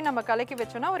இருக்கிற மாதிரி நம்ம கலக்கி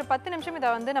வச்சோன்னா ஒரு 10 நிமிஷம் இதை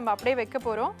வந்து நம்ம அப்படியே வைக்க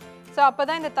போகிறோம். ஸோ அப்போ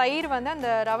தான் இந்த தயிர் வந்து அந்த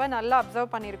ரவை நல்லா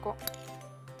அப்சர்வ் பண்ணியிருக்கோம்.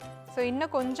 ஸோ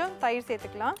இன்னும் கொஞ்சம் தயிர்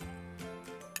சேர்த்துக்கலாம்.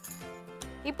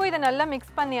 இப்போ இதை நல்லா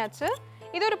மிக்ஸ் பண்ணியாச்சு.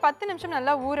 இது ஒரு 10 நிமிஷம்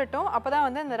நல்லா ஊறட்டும். அப்போ தான்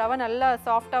வந்து அந்த ரவை நல்லா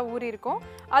சாஃப்டாக ஊறி இருக்கும்.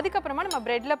 அதுக்கப்புறமா நம்ம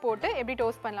ப்ரெட்டில் போட்டு எப்படி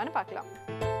டோஸ்ட் பண்ணலான்னு பார்க்கலாம்.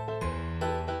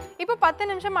 இப்போ 10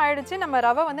 நிமிஷம் ஆயிடுச்சு. நம்ம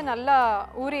ரவை வந்து நல்லா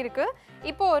ஊறி இருக்கு.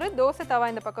 இப்போ ஒரு தோசை தவா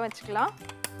இந்த பக்கம் வச்சுக்கலாம்.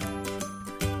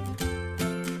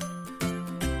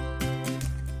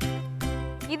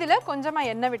 இதில் கொஞ்சமாக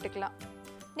எண்ணெய் விட்டுக்கலாம்.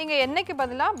 நீங்கள் எண்ணெய்க்கு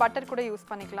பதிலாக பட்டர் கூட யூஸ்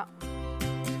பண்ணிக்கலாம்.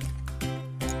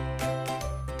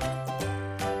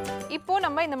 இப்போ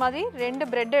நம்ம இந்த மாதிரி 2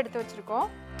 பிரெட் எடுத்து வச்சுருக்கோம்.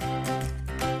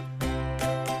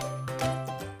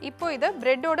 இப்போ இதை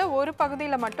பிரெட்டோட ஒரு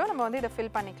பகுதியில் மட்டும் நம்ம வந்து இதை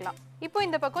ஃபில் பண்ணிக்கலாம். இப்போ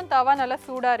இந்த பக்கம் தவா நல்லா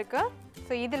சூடாக இருக்குது.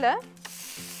 ஸோ இதில்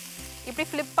இப்படி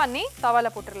ஃப்ளிப் பண்ணி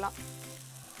தவாவில் போட்டுடலாம்.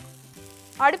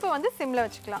 அடுப்பு வந்து சிம்மில்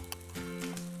வச்சுக்கலாம்.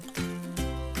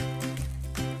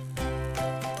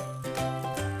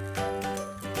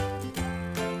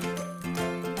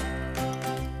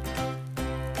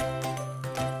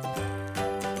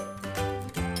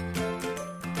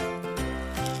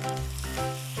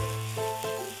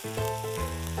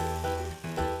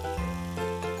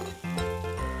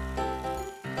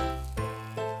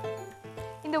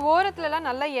 இந்த ஓரத்துலலாம்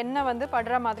நல்லா எண்ணெய் வந்து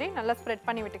படுற மாதிரி நல்லா ஸ்ப்ரெட்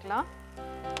பண்ணி விட்டுக்கலாம்.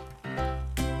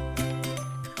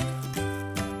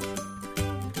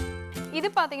 இது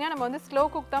பார்த்தீங்கன்னா நம்ம வந்து ஸ்லோ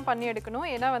குக் தான் பண்ணி எடுக்கணும்.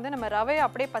 ஏன்னா வந்து நம்ம ரவையை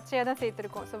அப்படியே பச்சையாக தான்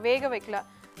சேர்த்துருக்கோம். ஸோ வேக வைக்கல.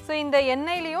 ஸோ இந்த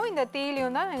எண்ணெயிலையும் இந்த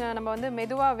தீயிலையும் தான் நம்ம வந்து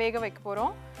மெதுவாக வேக வைக்க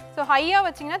போகிறோம். ஸோ ஹையாக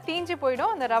வச்சிங்கன்னா தீஞ்சு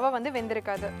போயிடும், அந்த ரவை வந்து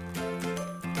வெந்திருக்காது.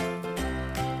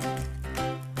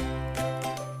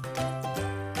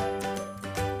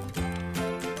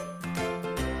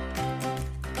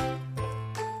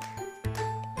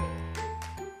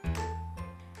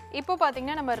 இப்போ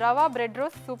பார்த்தீங்கன்னா நம்ம ரவா பிரெட்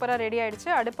ரோஸ்ட் சூப்பராக ரெடி ஆகிடுச்சு.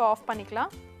 அடுப்பை ஆஃப்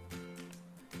பண்ணிக்கலாம்.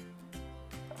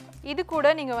 இது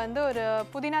கூட நீங்கள் வந்து ஒரு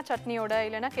புதினா சட்னியோட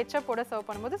இல்லைனா கெச்சப்போட சர்வ்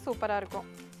பண்ணும்போது சூப்பராக இருக்கும்.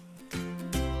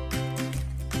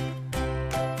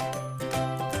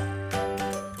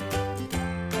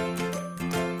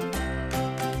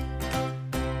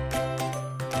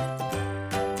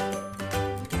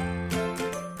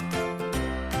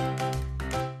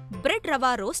 பிரெட்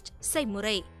ரவா ரோஸ்ட்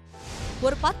செய்முறை.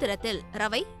 ஒரு பாத்திரத்தில்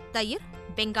ரவை, தயிர்,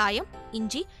 வெங்காயம்,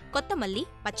 இஞ்சி, கொத்தமல்லி,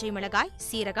 பச்சை மிளகாய்,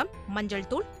 சீரகம், மஞ்சள்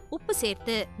தூள், உப்பு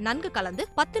சேர்த்து நன்கு கலந்து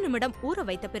 10 நிமிடம் ஊற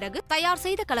வைத்த பிறகு தயார்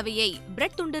செய்த கலவையை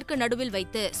பிரெட் துண்டிற்கு நடுவில்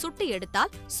வைத்து சுட்டி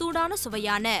எடுத்தால் சூடான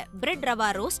சுவையான பிரெட் ரவா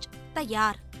ரோஸ்ட்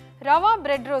தயார். ரவா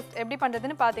பிரெட் ரோஸ்ட் எப்படி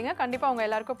பண்ணுறதுன்னு பார்த்தீங்க. கண்டிப்பாக உங்கள்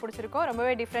எல்லாருக்கும் பிடிச்சிருக்கும்.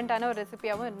 ரொம்பவே டிஃப்ரெண்ட்டான ஒரு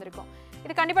ரெசிபியாகவும் இருந்திருக்கும்.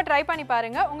 இது கண்டிப்பாக ட்ரை பண்ணி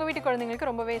பாருங்கள். உங்கள் வீட்டு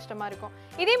குழந்தைங்களுக்கு ரொம்பவே இஷ்டமாக இருக்கும்.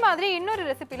 இதே மாதிரி இன்னொரு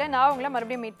ரெசிபியில் நான் உங்களை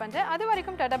மறுபடியும் மீட் பண்ணுறேன். அது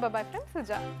வரைக்கும் டாடா பாய் ஃப்ரம்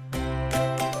சுஜா.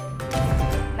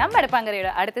 நம்ம அடுப்பாங்கரையோட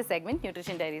அடுத்த செக்மெண்ட்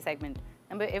நியூட்ரிஷன் டைரி செக்மெண்ட்.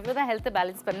 நம்ம எவ்வளோதான் ஹெல்த்தை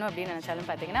பேலன்ஸ் பண்ணணும் அப்படின்னு நினச்சாலும்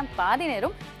பார்த்தீங்கன்னா பாதி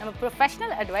நேரம் நம்ம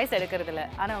ப்ரொஃபஷனல் அட்வைஸ் எடுக்கிறதில்ல.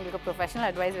 ஆனால் உங்களுக்கு ப்ரொஃபஷனல்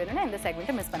அட்வைஸ் வேணும்னா இந்த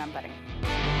செக்மெண்ட்டை மிஸ் பண்ணாமல் பாருங்கள்.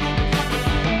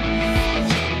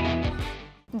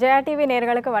 ஜெயா டிவி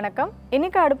நேயர்களுக்கு வணக்கம்.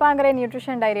 இன்னைக்கு அடுப்பாங்கரை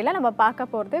நியூட்ரிஷன் டைரியில் நம்ம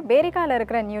பார்க்க போகிறது பேரிக்காயில்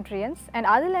இருக்கிற நியூட்ரியன்ஸ் அண்ட்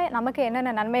அதில் நமக்கு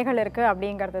என்னென்ன நன்மைகள் இருக்குது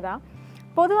அப்படிங்கிறது தான்.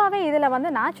 பொதுவாகவே இதில் வந்து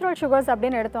நேச்சுரல் சுகர்ஸ்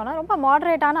அப்படின்னு எடுத்தோன்னா ரொம்ப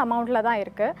மாடரேட்டான அமௌண்ட்டில் தான்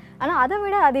இருக்குது. ஆனால் அதை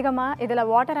விட அதிகமாக இதில்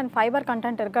வாட்டர் அண்ட் ஃபைபர்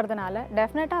கண்டென்ட் இருக்கிறதுனால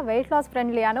டெஃபினட்டாக வெயிட் லாஸ்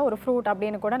ஃப்ரெண்ட்லியான ஒரு ஃப்ரூட்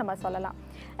அப்படின்னு கூட நம்ம சொல்லலாம்.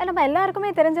 நம்ம எல்லாருக்குமே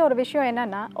தெரிஞ்ச ஒரு விஷயம்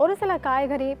என்னென்னா, ஒரு சில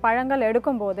காய்கறி பழங்கள்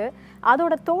எடுக்கும்போது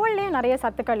அதோட தோல்லேயே நிறைய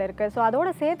சத்துக்கள் இருக்குது. ஸோ அதோட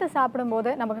சேர்த்து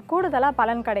சாப்பிடும்போது நமக்கு கூடுதலாக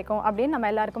பலன் கிடைக்கும் அப்படின்னு நம்ம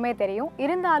எல்லாருக்குமே தெரியும்.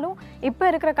 இருந்தாலும் இப்போ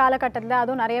இருக்கிற காலகட்டத்தில்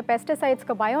அதுவும் நிறைய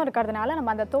பெஸ்டிசைட்ஸ்க்கு பயம் இருக்கிறதுனால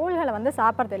நம்ம அந்த தோல்களை வந்து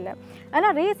சாப்பிட்றதில்லை.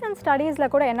 ஆனால் ரீசன்ட்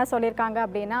ஸ்டடீஸில் கூட என்ன சொல்லியிருக்காங்க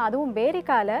அப்படின்னா, அதுவும்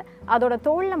பேரிக்காயில் அதோட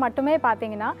தோலில் மட்டுமே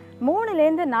பார்த்தீங்கன்னா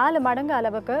 3லேருந்து 4 மடங்கு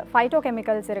அளவுக்கு ஃபைட்டோ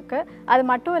கெமிக்கல்ஸ் இருக்குது. அது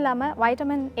மட்டும் இல்லாமல்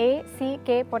vitamin A, C,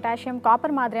 K, potassium,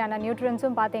 copper மாதிரியான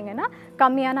நியூட்ரியன்ஸும் பார்த்தீங்கன்னா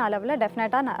கம்மியான அளவில்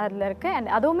டெஃபினட்டாக அதில் இருக்குது. அண்ட்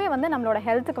அதுவுமே வந்து நம்மளோட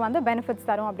ஹெல்த்துக்கு வந்து பெனிஃபிட்ஸ்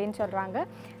தரும் அப்படின்னு சொல்கிறாங்க.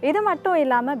 இது மட்டும்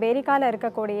இல்லாமல் பேரிக்காயில்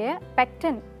இருக்கக்கூடிய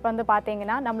பெக்டின் வந்து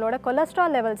பார்த்தீங்கன்னா நம்மளோட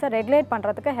கொலஸ்ட்ரால் லெவல்ஸை ரெகுலேட்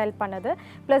பண்ணுறதுக்கு ஹெல்ப் பண்ணுது.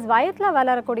 ப்ளஸ் வயிற்றில்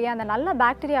வளரக்கூடிய அந்த நல்ல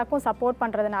பாக்டீரியாவுக்கும் சப்போர்ட்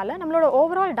பண்ணுறதுனால நம்மளோட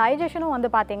ஓவரால் டைஜஷனும் வந்து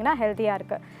பார்த்தீங்கன்னா ஹெல்த்தியாக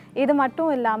இருக்குது. இது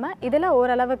மட்டும் இல்லாமல் இதில்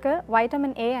ஓரளவுக்கு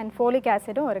வைட்டமின் ஏ அண்ட் ஃபோலிக்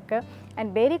ஆசிடும் இருக்குது.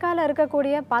 அண்ட் பேரிக்காயில்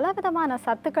இருக்கக்கூடிய பல விதமான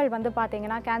சத்துக்கள் வந்து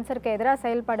பார்த்தீங்கன்னா கேன்சருக்கு எதிராக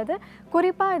செயல்படுது.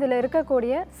 குறிப்பாக இதில்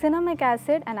இருக்கக்கூடிய சினமிக்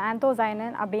ஆசிட் அண்ட்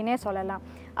ஆந்தோசைனின் அப்படின்னே சொல்லலாம்.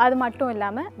 அது மட்டும்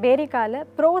இல்லாமல் பேரிக்காயில்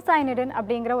ப்ரோசைனிடின்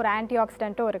அப்படிங்கிற ஒரு ஆன்டி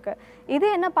ஆக்சிடென்ட்டும் இருக்குது. இது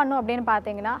என்ன பண்ணும் அப்படின்னு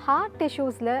பார்த்தீங்கன்னா ஹார்ட்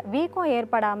டிஷ்யூஸில் வீக்கம்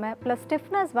ஏற்படாமல் ப்ளஸ்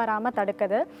ஸ்டிஃப்னஸ் வராமல்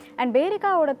தடுக்குது. அண்ட்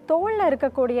பேரிக்காவோட தோலில்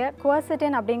இருக்கக்கூடிய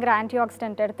குவர்சிட்டின் அப்படிங்கிற ஆன்டி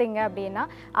ஆக்சிடென்ட் எடுத்தீங்க அப்படின்னா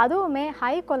அதுவுமே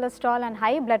high cholesterol and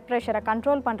high blood ப்ரெஷரை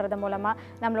கண்ட்ரோல் பண்ணுறது மூலமாக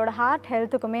நம்மளோட ஹார்ட்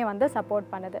ஹெல்த்துக்குமே வந்து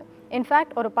சப்போர்ட் பண்ணுது.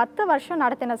 இன்ஃபேக்ட் ஒரு 10 வருஷம்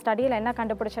நடத்தின ஸ்டடியில் என்ன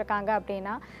கண்டுபிடிச்சிருக்காங்க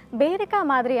அப்படின்னா, பேரிக்காய்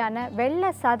மாதிரியான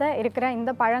வெள்ளை சதை இருக்கிற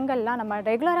இந்த பழங்கள்லாம் நம்ம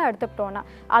ரெகுலராக எடுத்துக்கிட்டோன்னா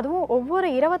அதுவும் ஒவ்வொரு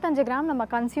 25 கிராம் நம்ம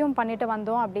கன்சியூம் பண்ணிட்டு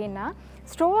வந்தோம் அப்படின்னா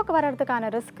ஸ்ட்ரோக் வர்றதுக்கான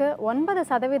ரிஸ்க்கு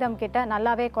 9% கிட்ட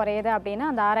நல்லாவே குறையுது அப்படின்னு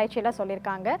அந்த ஆராய்ச்சியில்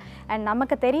சொல்லியிருக்காங்க. அண்ட்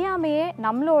நமக்கு தெரியாமையே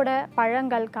நம்மளோட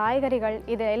பழங்கள், காய்கறிகள்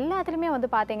இது எல்லாத்துலேயுமே வந்து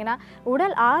பார்த்திங்கன்னா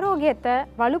உடல் ஆரோக்கியத்தை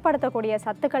வலுப்படுத்தக்கூடிய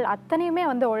சத்துக்கள் அத்தனையுமே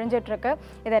வந்து ஒழிஞ்சிட்ருக்கு.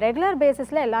 இதை ரெகுலர்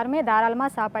பேசிஸில் எல்லாருமே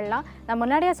தாராளமாக சாப்பிட்லாம். நான்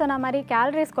முன்னாடியே சொன்ன மாதிரி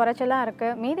கேலரிஸ் குறைச்சலாம்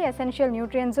இருக்குது, மீதி எசென்ஷியல்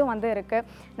நியூட்ரியன்ஸும் வந்து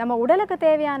இருக்குது. நம்ம உடலுக்கு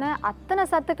தேவையான அத்தனை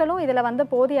சத்துக்களும் இதில் வந்து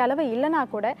போதிய அளவு இல்லைனா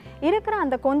கூட இருக்கிற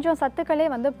அந்த கொஞ்சம் சத்துக்களே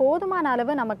வந்து போதுமான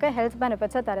அளவு நமக்கு ஹெல்த்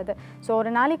பெனிஃபிட்ஸை தருது. ஸோ ஒரு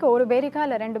நாளைக்கு 1 பேரிக்காய்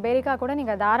இல்லை 2 பேரிக்காய் கூட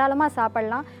நீங்கள் தாராளமாக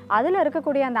சாப்பிட்லாம். அதில்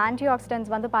இருக்கக்கூடிய அந்த ஆன்டி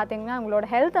ஆக்சிடென்ட்ஸ் வந்து பார்த்திங்கன்னா உங்களோட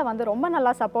ஹெல்த்தை வந்து ரொம்ப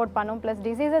நல்லா சப்போர்ட் பண்ணும். ப்ளஸ்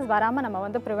டிசீசஸ் வராமல் நம்ம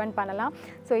வந்து ப்ரிவெண்ட் பண்ணலாம்.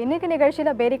 ஸோ இன்றைக்கி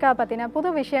நிகழ்ச்சியில் பேரிக்காய் பற்றின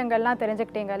புது விஷயங்கள்லாம்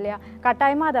தெரிஞ்சுக்கிட்டீங்க இல்லையா?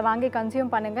 கட்டாயமாக அதை வாங்கி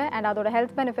கன்சியூம் பண்ணுங்கள் அண்ட் அதோட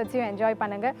ஹெல்த் பெனிஃபிட்ஸையும் என்ஜாய்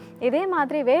பண்ணுங்கள். இதே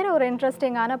மாதிரி வேறு ஒரு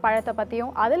இன்ட்ரெஸ்டிங்கான பழத்தை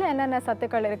பற்றியும் அதில் என்னென்ன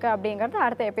சத்துக்கள் இருக்குது அப்படிங்கிறது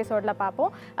அடுத்த எபிசோடில்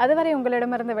பார்ப்போம். அதுவரை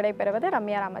உங்களிடமிருந்து விடைபெறுவது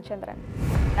ரம்யா ராமச்சந்திரன்.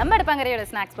 நம்ம அடுப்பங்கரையோட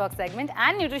snacks box segment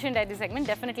and nutrition diet segment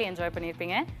definitely enjoy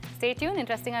பண்ணியிருப்பீங்க. Stay tune.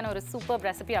 இன்ட்ரெஸ்டிங்கான ஒரு super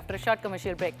recipe after short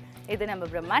commercial break. இது நம்ம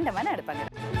பிரம்மாண்டமான அடுப்பங்கரை.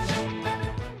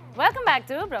 வெல்கம் பேக்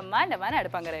டு பிரம்மாண்டமான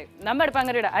அடுப்பங்கரை. நம்ம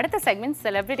அடுப்பங்கரையோட அடுத்த segment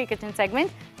celebrity kitchen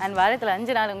segment. And வாரத்தில்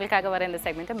 5 நாள் உங்களுக்காக வர இந்த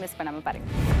செக்மெண்ட்டை மிஸ் பண்ணாமல் பாருங்க.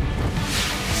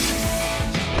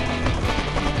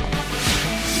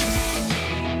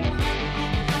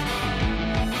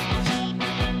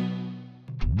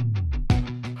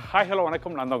 ஹாய் ஹலோ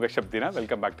வணக்கம். நான் தான் உங்கள் Shabdina.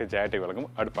 Welcome back to Jaya TV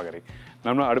அடுப்பங்கரை.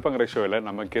 நம்ம அடுப்பங்கரை ஷோவில்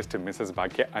நம்ம கெஸ்ட் மிஸ்ஸஸ்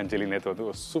பாக்கியா அஞ்சலி நேற்று வந்து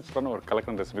ஒரு சூப்பரான ஒரு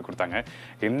கலக்கல் ரெசிபி கொடுத்தாங்க.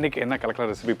 இன்றைக்கி என்ன கலக்கல்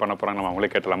ரெசிபி பண்ண போகிறாங்க நம்ம அவங்களே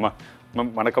கேட்டலாமா?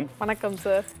 மேம் வணக்கம். வணக்கம்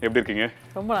சார். எப்படி இருக்கீங்க?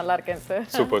 ரொம்ப நல்லா இருக்கேன் சார்.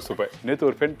 Super super. நேற்று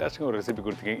ஒரு ஃபென்டாஸ்டிக் ஒரு ரெசிபி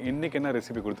கொடுத்தீங்க. இன்றைக்கி என்ன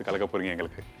ரெசிபி கொடுத்து கலக்க போகிறீங்க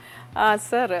எங்களுக்கு?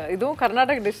 சார் இதுவும்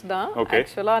கர்நாடக டிஷ் தான். ஓகே.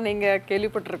 ஆக்சுவலாக நீங்கள்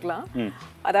கேள்விப்பட்டிருக்கலாம்.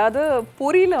 அதாவது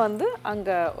பூரியில் வந்து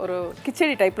அங்கே ஒரு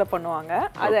கிச்சடி டைப்பில் பண்ணுவாங்க.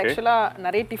 அது ஆக்சுவலாக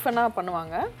நிறைய டிஃபனாக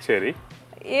பண்ணுவாங்க. சரி.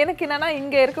 எனக்கு என்னன்னா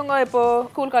இங்கே இருக்கவங்க இப்போ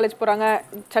ஸ்கூல் காலேஜ் போகிறாங்க,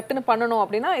 சட்டுன்னு பண்ணணும்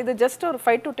அப்படின்னா இது ஜஸ்ட் ஒரு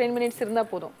 5 to 10 minutes இருந்தால்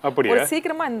போதும். அப்படியே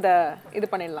சீக்கிரமாக இந்த இது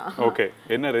பண்ணிடலாம். ஓகே.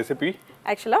 என்ன ரெசிபி?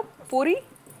 ஆக்சுவலாக பூரி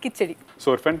கிச்சடி. ஸோ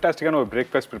ஒரு ஃபென்டாஸ்டிக்கான ஒரு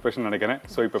பிரேக்ஃபாஸ்ட் ப்ரிப்பரேஷன் நினைக்கிறேன்.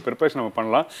 ஸோ இப்போ ப்ரிப்பரேஷன் நம்ம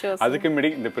பண்ணலாம். அதுக்கு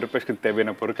முன்னாடி இந்த ப்ரிப்பரேஷனுக்கு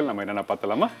தேவையான பொருட்கள் நம்ம என்னென்ன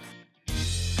பார்த்தலாமா?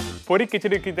 பொரி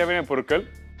கிச்சடிக்கு தேவையான பொருட்கள்: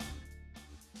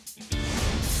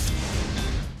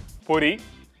 பொரி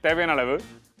தேவையான அளவு,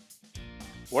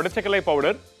 உடச்சக்கலை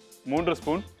பவுடர் 3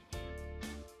 ஸ்பூன்,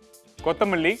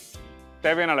 கொத்தமல்லி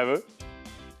தேவையான அளவு,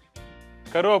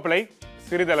 கருவேப்பிலை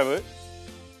சிறிதளவு,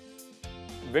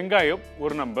 வெங்காயம்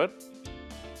 1 நம்பர்,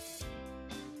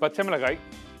 பச்சை மிளகாய்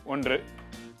 1,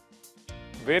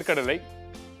 வேர்க்கடலை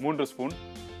 3 ஸ்பூன்,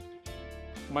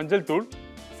 மஞ்சள் தூள்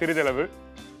சிறிதளவு,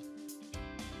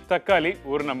 தக்காளி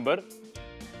 1 நம்பர்,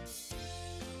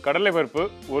 கடலைப்பருப்பு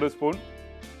 1 ஸ்பூன்,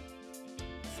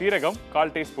 சீரகம்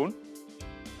 1/4 டீஸ்பூன்,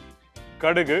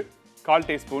 கடுகு 1/4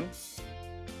 டீஸ்பூன்,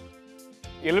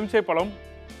 எலுமிச்சை பழம்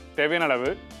தேவையான அளவு,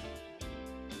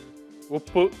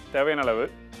 உப்பு தேவையான அளவு,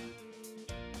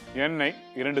 எண்ணெய்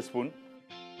 2 ஸ்பூன்.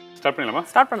 ஸ்டார்ட் பண்ணலாமா?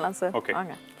 ஸ்டார்ட் பண்ணலாம் சார். ஓகே.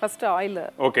 வாங்க ஃபர்ஸ்ட் ஆயில்.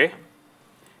 ஓகே.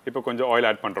 இப்போ கொஞ்சம் ஆயில்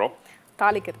ஆட் பண்ணுறோம்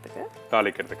தாளிக்கிறதுக்கு.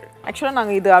 ஆக்சுவலாக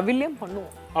நாங்கள் இது அவிலையும்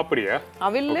பண்ணுவோம். அப்படியா?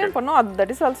 அவிலையும் பண்ணுவோம். அது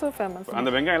தட் இஸ் ஆல்சோ ஃபேமஸ்.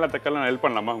 அந்த வெங்காயம் எல்லாம் தக்காளி ஹெல்ப்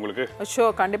பண்ணலாமா உங்களுக்கு? ஷோ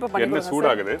கண்டிப்பாக பண்ணி. என்ன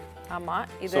சூடாகுது? ஆமாம்.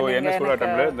 இது ஸோ என்ன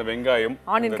சூடாட்டம்ல இந்த வெங்காயம்,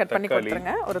 ஆனியன் கட் பண்ணி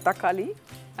கொடுத்துருங்க, ஒரு தக்காளி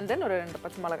அண்ட் தென் ஒரு 2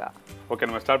 பச்சை மிளகாய். ஓகே.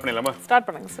 நம்ம ஸ்டார்ட் பண்ணிடலாமா? ஸ்டார்ட்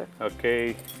பண்ணுங்க சார். ஓகே.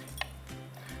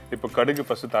 இப்போ கடுகு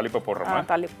ஃபர்ஸ்ட் தாளிப்பா போடுறோமா?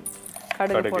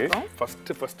 கடுகு போடுறோம்.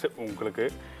 ஃபர்ஸ்ட் உங்களுக்கு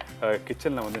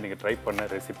கிச்சனில் வந்து நீங்கள் ட்ரை பண்ண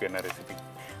ரெசிபி என்ன ரெசிபி?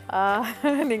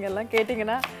 நீங்கள் எல்லாம்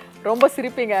கேட்டிங்கன்னா ரொம்ப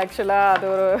சிரிப்பீங்க. ஆக்சுவலாக அது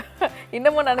ஒரு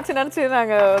இன்னமும் நினச்சி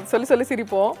நாங்கள் சொல்லி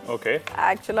சிரிப்போம். ஓகே.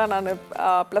 ஆக்சுவலாக நான்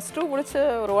 +2 முடிச்சு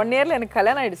ஒரு 1 இயரில் எனக்கு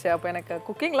கல்யாணம் ஆகிடுச்சு. அப்போ எனக்கு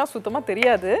குக்கிங்லாம் சுத்தமாக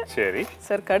தெரியாது. சரி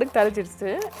சார். கடுகு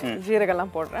தாளிச்சிடுச்சு,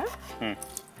 ஜீரகெல்லாம் போடுறேன்,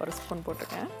 1 ஸ்பூன்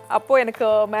போட்டிருக்கேன். அப்போது எனக்கு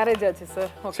மேரேஜ் ஆச்சு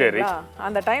சார். ஓகேங்களா?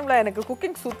 அந்த டைமில் எனக்கு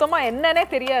குக்கிங் சுத்தமாக என்னன்னே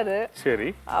தெரியாது. சரி.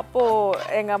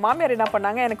 அப்போது எங்கள் மாமியார் என்ன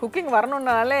பண்ணாங்க, எனக்கு குக்கிங்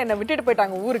வரணுன்னால என்னை விட்டுட்டு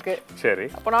போயிட்டாங்க ஊருக்கு. சரி.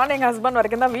 அப்போ நானும் எங்கள் ஹஸ்பண்ட்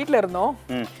வரைக்கும் தான் வீட்டில் இருந்தோம்.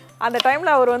 அந்த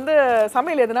டைமில் அவர் வந்து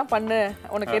சமையல் எதுனா பண்ணு,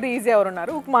 உனக்கு எது ஈஸியாக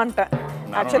வரும்னாரு. உப்புமான்ட்டேன்.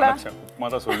 ஆக்சுவலாக உப்புமா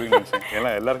தான் சொல்லுவீங்க நினைச்சேன்.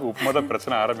 ஏன்னா எல்லாருக்கும் உப்புமா தான்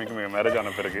பிரச்சனை ஆரம்பிக்கும் மேரேஜ்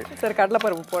ஆன பிறகு. சார்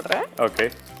கடலைப்பருப்பு போடுறேன். ஓகே.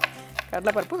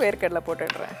 கடலைப்பருப்பு வேர்க்கடலை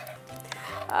போட்டுடுறேன்.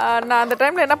 நான் அந்த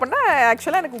டைமில் என்ன பண்ணேன்,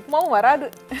 ஆக்சுவலாக எனக்கு உப்புமாவும் வராது.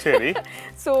 சரி.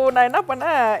 ஸோ நான் என்ன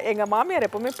பண்ணேன், எங்கள் மாமியார்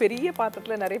எப்போவுமே பெரிய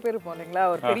பாத்திரத்தில் நிறைய பேர் இருப்போம் இல்லைங்களா,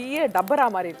 ஒரு பெரிய டப்பரா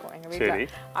மாதிரி இருக்கும் எங்கள்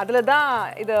வீட்டில். அதில் தான்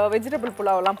இது வெஜிடபிள்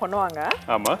புலாவெல்லாம் பண்ணுவாங்க.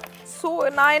 ஆமாம். ஸோ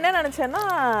நான் என்ன நினச்சேன்னா,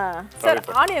 சார்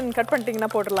ஆனியன் கட்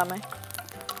பண்ணிட்டீங்கன்னா போட்டுடலாமே.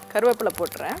 கருவேப்பிலை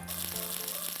போட்டுறேன்.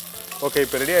 ஓகே.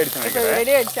 இப்போ ரெடி ஆயிடுச்சு.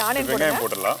 ரெடி ஆயிடுச்சு. ஆனியன்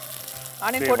போட்டுடலாம்.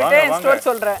 ஆனியன் போட்டுட்டு ஸ்டோர்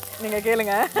சொல்கிறேன், நீங்கள்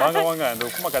கேளுங்க. வாங்க அந்த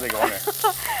உப்புமா கதைக்கு வாங்க.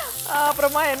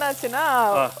 அப்புறமா என்னாச்சுன்னா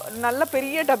நல்ல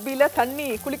பெரிய டப்பில தண்ணி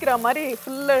குளிக்கிற மாதிரி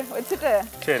ஃபுல்லா வச்சுட்டு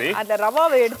சரி அந்த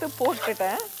ரவாவை எடுத்து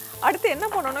போட்டுட்டேன். அடுத்து என்ன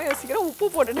பண்ணணும் யோசிக்கிறேன், உப்பு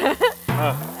போட்டுட்டேன்.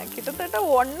 கிட்டத்தட்ட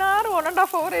 1 hour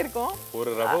 1.5 hour இருக்கும். ஒரு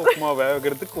ரவை உப்புமா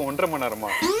வேகிறதுக்கு 1.5 மணி நேரமா?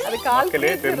 அது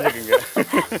கால்களே தெரிஞ்சுக்குங்க.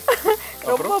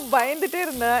 ரொம்ப பயந்துட்டே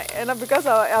இருந்தேன். ஏன்னா பிகாஸ்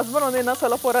ஹஸ்பண்ட் வந்து என்ன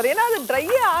சொல்ல போறாரு, ஏன்னா அது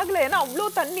ட்ரையே ஆகல, ஏன்னா அவ்வளோ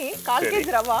தண்ணி 1/4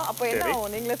 kg ரவா. அப்போ என்ன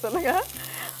ஆகும் நீங்களே சொல்லுங்க.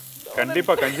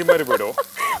 கண்டிப்பா கஞ்சி மாதிரி போயிடும்.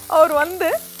 அவர் வந்து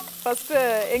ஃபர்ஸ்ட்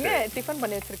எங்க டிஃபன்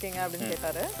பண்ணி வச்சிருக்கீங்க அப்படின்னு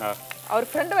கேட்டாரு. அவர்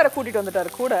ஃப்ரெண்ட் வேற கூட்டிட்டு வந்துட்டாரு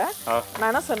கூட. நான்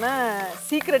என்ன சொன்னேன்,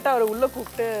 சீக்கிரட்டா அவர் உள்ள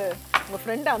கூப்பிட்டு உங்க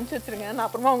ஃப்ரெண்ட் அனுப்பிச்சு வச்சிருங்க, நான்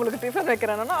அப்புறமா உங்களுக்கு டிஃபன்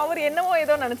வைக்கிறேன்னா அவர் என்னவோ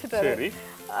ஏதோ நினைச்சிட்டாரு.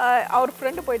 அவர்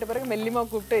ஃப்ரெண்டு போயிட்ட பிறகு மெல்லிமா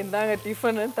கூப்பிட்டு இந்தாங்க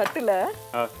டிஃபன் தட்டுல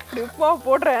உப்புமா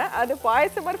போடுறேன், அது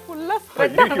பாயசம் மாதிரி ஃபுல்லா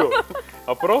ஸ்ப்ரெட் ஆகும்.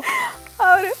 அப்புறம்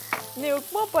அவரு நீ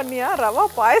உப்புமா பண்ணியா ரவா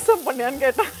பாயசம் பண்ணியான்னு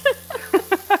கேட்டான்.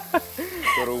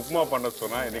 ஒரு உப்புமா பண்ண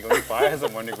சொன்னா இன்னைக்கு வந்து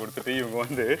பாயாசம் பண்ணி கொடுத்துட்டு இவங்க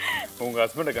வந்து உங்க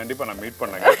ஹஸ்பண்டை கண்டிப்பா நான் மீட்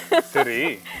பண்ணாங்க. சரி,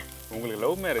 உங்களுக்கு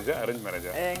லவ் மேரேஜா அரேஞ்ச்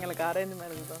மேரேஜா? எங்களுக்கு அரேஞ்ச்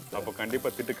மேரேஜ் தான். அப்ப கண்டிப்பா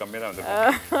திட்டு கம்மியா தான்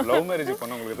வந்துரும். லவ் மேரேஜ்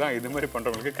பண்ணவங்களுக்கு தான் இது மாதிரி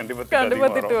பண்றவங்களுக்கு கண்டிப்பா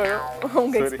திட்டு வரும்.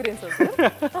 உங்க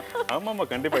எக்ஸ்பீரியன்ஸ் ஆமாமா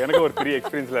கண்டிப்பா எனக்கு ஒரு பெரிய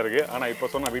எக்ஸ்பீரியன்ஸ்ல இருக்கு. ஆனா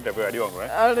இப்ப சொன்னா வீட்டை போய் அடி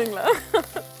வாங்குவேன். அப்படிங்களா?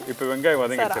 இப்ப வெங்காயம்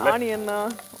வதங்கிடுச்சுல, ஆனியன்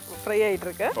ஃப்ரை ஆயிட்டு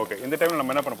இருக்கு. ஓகே, இந்த டைம்ல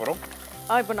நம்ம என்ன பண்ண போறோம்?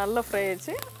 இப்போ நல்லா ஃப்ரை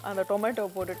ஆயிடுச்சு. அந்த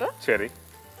டொமேட்டோ போட்டுட்டு சரி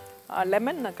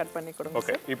லெமன் கட் பண்ணி கொடுங்க.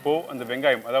 ஓகே, இப்போ அந்த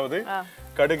வெங்காயம் அதாவது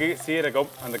கடுகு, சீரகம்,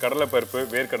 அந்த கடலை பருப்பு,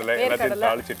 வேர்க்கடலை எல்லாத்தையும்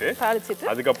தாளிச்சிட்டு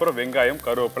அதுக்கப்புறம் வெங்காயம்,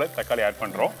 கருவேப்பிலை, தக்காளி ஆட்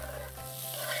பண்றோம்.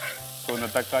 ஸோ இந்த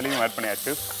தக்காளியும் ஆட்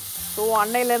பண்ணியாச்சு. ஸோ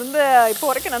அன்னையில இருந்து இப்போ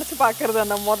வரைக்கும் நினைச்சு பாக்குறது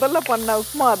அந்த முதல்ல பண்ண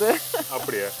உப்புமா அது.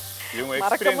 அப்படியே இவங்க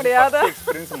மறக்க முடியாத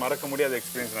எக்ஸ்பீரியன்ஸ், மறக்க முடியாத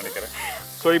எக்ஸ்பீரியன்ஸ் நினைக்கிறேன்.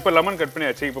 ஸோ இப்போ லெமன் கட்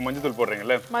பண்ணியாச்சு. இப்போ மஞ்சள்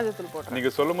போடுறீங்கல்ல? மஞ்சள் போடுறேன்.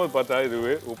 நீங்க சொல்லும் போது பார்த்தா இது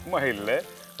உப்புமா இல்லை,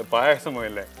 பாயாசமும்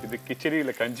இல்லை, இது கிச்சடி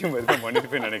இல்லை கஞ்சி மாதிரி தான் பண்ணிட்டு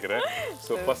போய் நினைக்கிறேன்.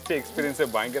 ஸோ ஃபர்ஸ்ட் எக்ஸ்பீரியன்ஸே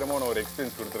பயங்கரமான ஒரு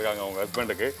எக்ஸ்பீரியன்ஸ் கொடுத்துருக்காங்க அவங்க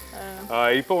ஹஸ்பண்டுக்கு.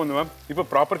 இப்போ வந்து மேம் இப்போ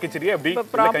ப்ராப்பர் கிச்சடியா அப்படி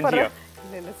கஞ்சியா?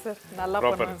 இல்ல சார், நல்லா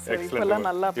பண்ணுங்க சார். இப்பெல்லாம்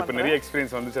நல்லா பண்ணுங்க. இப்போ நிறைய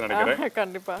எக்ஸ்பீரியன்ஸ் வந்துச்சு நினைக்கிறேன்.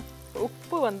 கண்டிப்பா.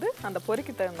 உப்பு வந்து அந்த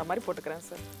பொரிக்கு தகுந்த மாதிரி போட்டுக்கிறேன்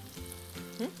சார்.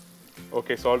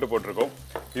 ஓகே, சால்ட் போட்டிருக்கோம்.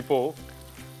 இப்போ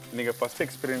நீங்க ஃபர்ஸ்ட்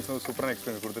எக்ஸ்பீரியன்ஸும் சூப்பரான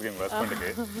எக்ஸ்பீரியன்ஸ் கொடுத்துருக்கீங்க உங்க ஹஸ்பண்டுக்கு.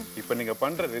 இப்போ நீங்க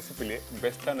பண்ற ரெசிபிலே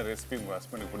பெஸ்டான ரெசிபி உங்க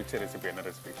ஹஸ்பண்டுக்கு பிடிச்ச ரெசிபி என்ன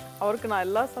ரெசிபி? அவருக்கு நான்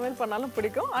எல்லா சமையல் பண்ணாலும்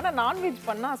பிடிக்கும், ஆனா நான்வெஜ்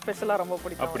பண்ணா ஸ்பெஷலா ரொம்ப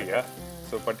பிடிக்கும். அப்படியா?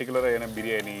 சோ பர்టిక్యులரா என்ன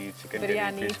பிரியாணி,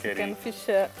 சிக்கன் ஃபிஷ்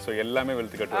சோ எல்லாமே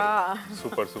வெளுத்து கட்டுவாங்க.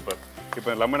 Super super.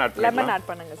 இப்போ லெமன் ஆட் பண்ணலாம். லெமன் ஆட்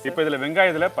பண்ணுங்க சார். இப்போ இதுல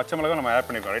வெங்காயத்துல பச்சை மிளகாய் நம்ம ஆட்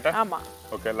பண்ணிருக்கோம், ரைட்டா? ஆமா.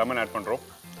 ஓகே, லெமன் ஆட் பண்றோம்.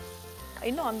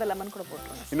 இன்னும் அந்த லெமன் கூட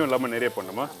போட்டுருங்க. இன்னும் லெமன் நிறைய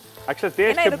போடணுமா? ஆக்சுவலா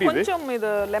டேஸ்ட் எப்படி இது? கொஞ்சம் இது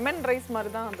லெமன் ரைஸ் மாதிரி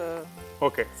தான் அது.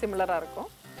 ஓகே, சிமிலரா இருக்கும்.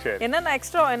 சரி. என்னன்னா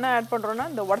எக்ஸ்ட்ரா என்ன ஆட் பண்றோம்னா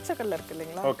இந்த உடச்சக்கல்ல இருக்கு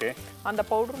இல்லீங்களா? ஓகே, அந்த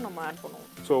பவுடர் நம்ம ஆட் பண்ணுவோம்.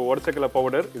 சோ உடச்சக்கல்ல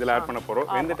பவுடர் இதல ஆட் பண்ண போறோம்.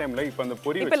 இந்த டைம்ல இப்போ அந்த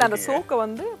பொரி இப்போ அந்த சோக்க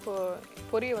வந்து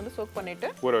பொரியை வந்து சோக் பண்ணிட்டு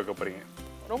ஊற வைக்க போறீங்க.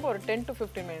 ரொம்ப ஒரு 10 to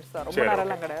 15 மினிட்ஸ் தான், ரொம்ப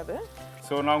நேரம்லாம் கிடையாது.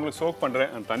 சோ நான் உங்களுக்கு சோக்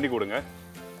பண்றேன், தண்ணி கொடுங்க.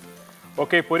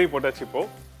 ஓகே, பொரி போட்டாச்சு. இப்போ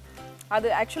அது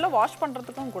ஆக்சுவலா வாஷ்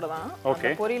பண்றதுக்கும் கூட தான். அந்த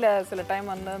பொரியில சில டைம்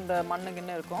வந்து அந்த மண்ணு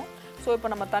கிண்ண இருக்கும். ஸோ இப்போ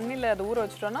நம்ம தண்ணியில் அதை ஊற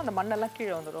வச்சிட்டோம்னா அந்த மண்ணெல்லாம்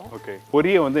கீழே வந்துடும். ஓகே,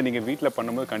 பொரியை வந்து நீங்கள் வீட்டில்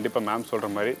பண்ணும்போது கண்டிப்பாக மேம் சொல்கிற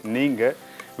மாதிரி நீங்கள்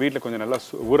வீட்டில் கொஞ்சம் நல்லா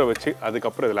ஊற வச்சு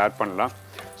அதுக்கப்புறம் இதில் ஆட் பண்ணலாம்.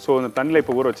 ஸோ அந்த தண்ணியில்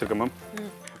இப்போ ஊற வச்சிருக்கேன் மேம்.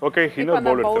 ஓகே,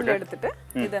 இன்னொரு பவுல் எடுத்துட்டு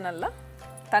இதை நல்லா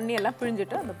தண்ணி எல்லாம்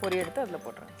பிழிஞ்சிட்டு அந்த பொரி எடுத்து அதில்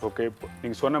போட்டுறேன். ஓகே,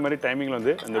 நீங்கள் சொன்ன மாதிரி டைமிங்கில்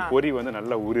வந்து அந்த பொரி வந்து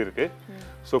நல்லா ஊறி இருக்கு.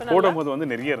 ஸோ போடும்போது வந்து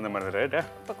நிறைய இருந்த மாதிரி ரைட்டா?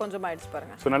 இப்போ கொஞ்சம் ஆயிடுச்சு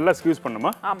பாருங்க. ஸோ நல்லா ஸ்க்யூஸ்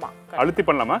பண்ணணுமா? ஆமாம், அழுத்தி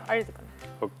பண்ணலாமா? அழுத்திக்கணும்.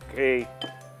 ஓகே,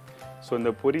 ஸோ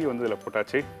இந்த பொரி வந்து இதில்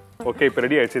போட்டாச்சு. ஓகே, இப்போ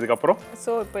ரெடி ஆயிடுச்சு. இதுக்கப்புறம்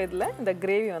ஸோ இப்போ இதில் இந்த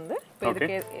கிரேவி வந்து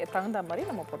இதுக்கு தகுந்த மாதிரி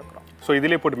நம்ம போட்டுக்கிறோம். ஸோ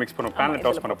இதிலே போட்டு மிக்ஸ் பண்ணுவோம், பேனில்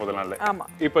டாஸ் பண்ண போதெல்லாம் இல்லை. ஆமாம்.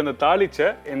 இப்போ இந்த தாளிச்ச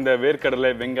இந்த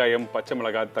வேர்க்கடலை, வெங்காயம், பச்சை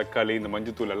மிளகாய், தக்காளி, இந்த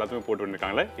மஞ்சள் தூள் எல்லாத்தையுமே போட்டு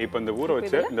வந்துருக்காங்களே. இப்போ இந்த ஊற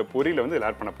வச்ச இந்த பொரியில வந்து இதில்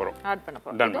ஆட் பண்ண போகிறோம். ஆட் பண்ண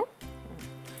போகிறோம். டன்.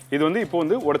 இது வந்து இப்போ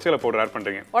வந்து உடச்சக்கல்ல பவுடர் ஆட்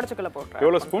பண்ணுறீங்க. உடச்சக்கல்ல பவுடர்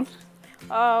எவ்வளோ ஸ்பூன்?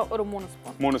 ஒரு 3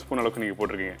 ஸ்பூன். 3 ஸ்பூன் அளவுக்கு நீங்கள்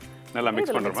போட்டிருக்கீங்க. நல்லா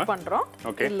மிக்ஸ் பண்ணுறோம்.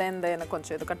 ஓகே, இல்லை இந்த எனக்கு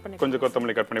கொஞ்சம் இது கட் பண்ணி கொஞ்சம்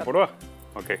கொத்தமல்லி கட் பண்ணி போடுவா.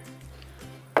 ஓகே,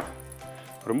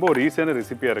 ரொம்ப ஒரு ஈஸியான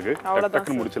ரெசிபியாக இருக்குது,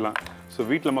 டக்குன்னு முடிச்சிடலாம். ஸோ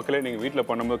வீட்டில் மக்களே நீங்கள் வீட்டில்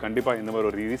பண்ணும்போது கண்டிப்பாக இந்த மாதிரி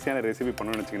ஒரு ஈஸியான ரெசிபி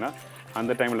பண்ணணும்னு நினச்சிங்கன்னா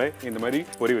அந்த டைமில் இந்த மாதிரி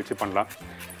பொரி வச்சு பண்ணலாம்.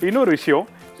 இன்னொரு விஷயம்,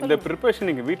 இந்த ப்ரிப்பரேஷன்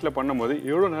நீங்கள் வீட்டில் பண்ணும்போது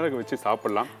எவ்வளோ நேரம் வச்சு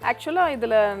சாப்பிட்லாம்? ஆக்சுவலாக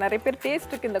இதில் நிறைய பேர்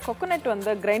டேஸ்ட்டுக்கு இந்த கொக்கோனட்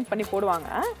வந்து கிரைண்ட் பண்ணி போடுவாங்க.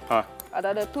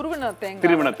 அதாவது துருவின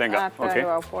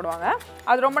தேங்காய் போடுவாங்க.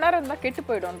 அது ரொம்ப நேரம் இருந்தால் கெட்டு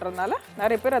போயிடும்ன்றதுனால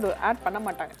நிறைய பேர் அது ஆட் பண்ண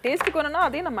மாட்டாங்க. டேஸ்ட்டுக்கு வேணும்னா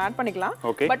அதையும் நம்ம ஆட் பண்ணிக்கலாம்.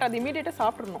 பட் அது இமீடியட்டாக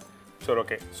சாப்பிட்றணும். சரி,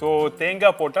 ஓகே. ஸோ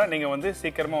தேங்காய் போட்டால் நீங்கள் வந்து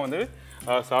சீக்கிரமாக வந்து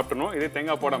சாப்பிடணும். இதே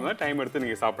தேங்காய் போடாமல் டைம் எடுத்து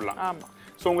நீங்கள் சாப்பிடலாம். ஆமாம்.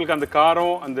 ஸோ உங்களுக்கு அந்த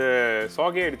காரம் அந்த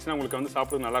சாகே ஆயிடுச்சுன்னா உங்களுக்கு வந்து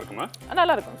சாப்பிட்றது நல்லா இருக்குமா?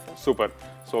 நல்லா இருக்கும் சார். சூப்பர்.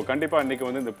 ஸோ கண்டிப்பாக இன்றைக்கி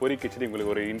வந்து இந்த பொரி கிச்சடி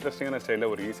உங்களுக்கு ஒரு இன்ட்ரெஸ்டிங்கான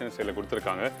ஸ்டைலில் ஒரு ஈஸியான ஸ்டைலில்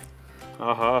கொடுத்துருக்காங்க.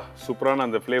 ஆஹா, சூப்பரான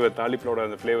அந்த ஃப்ளேவர், தாளிப்பலோட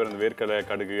அந்த ஃப்ளேவர், அந்த வேர்க்கடலை,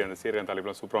 கடுகு, அந்த சீரகம்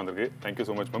தாளிப்பெலாம் சூப்பராக வந்திருக்கு. Thank you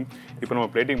so much ma'am. இப்போ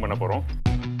நம்ம பிளேட்டிங் பண்ண போகிறோம்.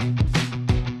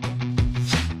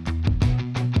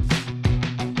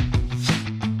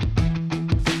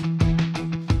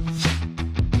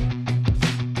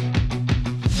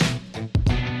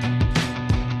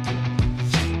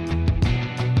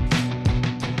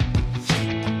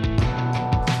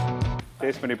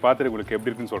 டேஸ்ட் பண்ணி பார்த்துட்டு உங்களுக்கு எப்படி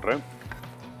இருக்குன்னு சொல்கிறேன்.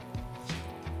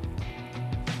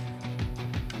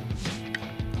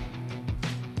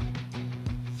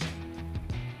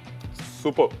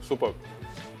 Super super.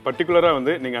 பர்டிகுலராக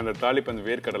வந்து நீங்கள் அந்த தாளிப்பு, அந்த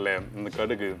வேர்க்கடலை, அந்த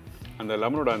கடுகு, அந்த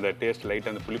லெமனோட அந்த டேஸ்ட்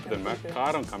லைட்டாக அந்த புளிப்பு தன்மை,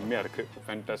 காரம் கம்மியாக இருக்குது.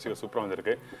 ஃபேன்டாஸ்டிக்காக சூப்பராக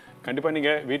வந்துருக்கு. கண்டிப்பாக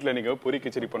நீங்கள் வீட்டில் நீங்கள் பொரி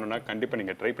கிச்சடி பண்ணணுன்னா கண்டிப்பாக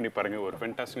நீங்கள் ட்ரை பண்ணி பாருங்கள். ஒரு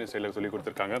ஃபேன்டாஸ்டிக் ஸ்டைலில் சொல்லி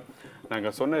கொடுத்துருக்காங்க.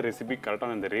 நாங்கள் சொன்ன ரெசிபி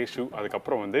கரெக்டான அந்த ரேஷு,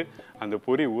 அதுக்கப்புறம் வந்து அந்த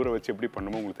பொரி ஊற வச்சு எப்படி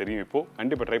பண்ணணுமோ உங்களுக்கு தெரியும். இப்போது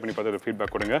கண்டிப்பாக ட்ரை பண்ணி பார்த்து ஒரு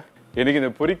ஃபீட்பேக் கொடுங்க. எனக்கு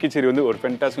இந்த பொரி கிச்சடி வந்து ஒரு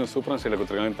ஃபேன்டாஸ்டிக் சூப்பரான ஸ்டைலில்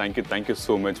கொடுத்துருக்காங்க. Thank you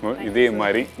so much ma'am. இதே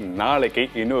மாதிரி நாளைக்கு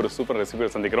இன்னொரு சூப்பர்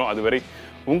ரெசிபியை சந்திக்கிறோம். அதுவரை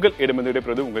உங்கள் இடமிருந்து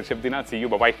விடைபெறுவது உங்கள் chef Dheena. See you.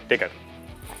 Bye. Take care.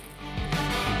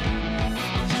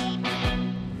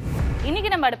 இன்னைக்கு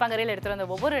நம்ம அடுப்பங்கரையில் எடுத்துகிட்டு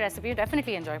வந்த ஒவ்வொரு ரெசிபியும்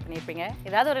டெஃபினெட்லி என்ஜாய் பண்ணியிருப்பீங்க.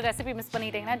 ஏதாவது ஒரு ரெசிபி மிஸ்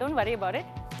பண்ணிட்டீங்கன்னா டோன்ட் வரி அபவுட் இட்.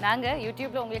 நாங்கள்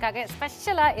யூடியூப்பில் உங்களுக்காக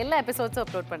ஸ்பெஷலாக எல்லா எபிசோட்ஸும்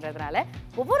அப்லோட் பண்ணுறதுனால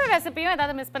ஒவ்வொரு ரெசிபியும்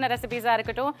ஏதாவது மிஸ் பண்ண ரெசிபிஸாக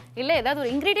இருக்கட்டும், இல்லை ஏதாவது ஒரு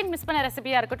இன்க்ரீடியன்ட் மிஸ் பண்ண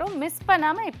ரெசிபியாக இருக்கட்டும், மிஸ்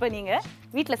பண்ணாமல் இப்போ நீங்கள்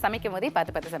வீட்டில் சமைக்கும் போதே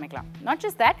பார்த்து சமைக்கலாம். நாட்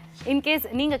ஜஸ்ட் தட், இன்கேஸ்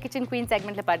நீங்கள் கிச்சன் குயின்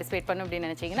செக்மெண்ட்டில் பார்ட்டிசிபேட் பண்ணணும் அப்படின்னு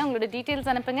நினச்சிங்கன்னா உங்களோட டீட்டெயில்ஸ்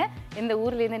அனுப்புங்க. இந்த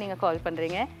ஊர்லேருந்து நீங்கள் கால்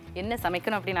பண்ணுறீங்க, என்ன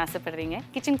சமைக்கணும் அப்படின்னு ஆசைப்படுறீங்க,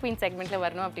 கிச்சன் குயின் செக்மெண்ட்டில்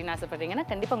வரணும் அப்படின்னு ஆசைப்படுறீங்கன்னா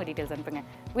கண்டிப்பாக உங்கள் டீட்டெயில்ஸ் அனுப்புங்க.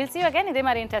 வில் see you again இதே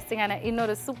மாதிரி இன்ட்ரெஸ்டிங்கான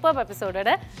இன்னொரு சூப்பர் எபிசோடோட.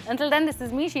 Until then, this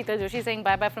is me, Sheetal Joshi, saying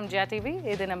bye bye from Jaya TV.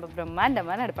 இது நம்ம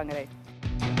பிரம்மாண்டமான அடுப்பங்கரை.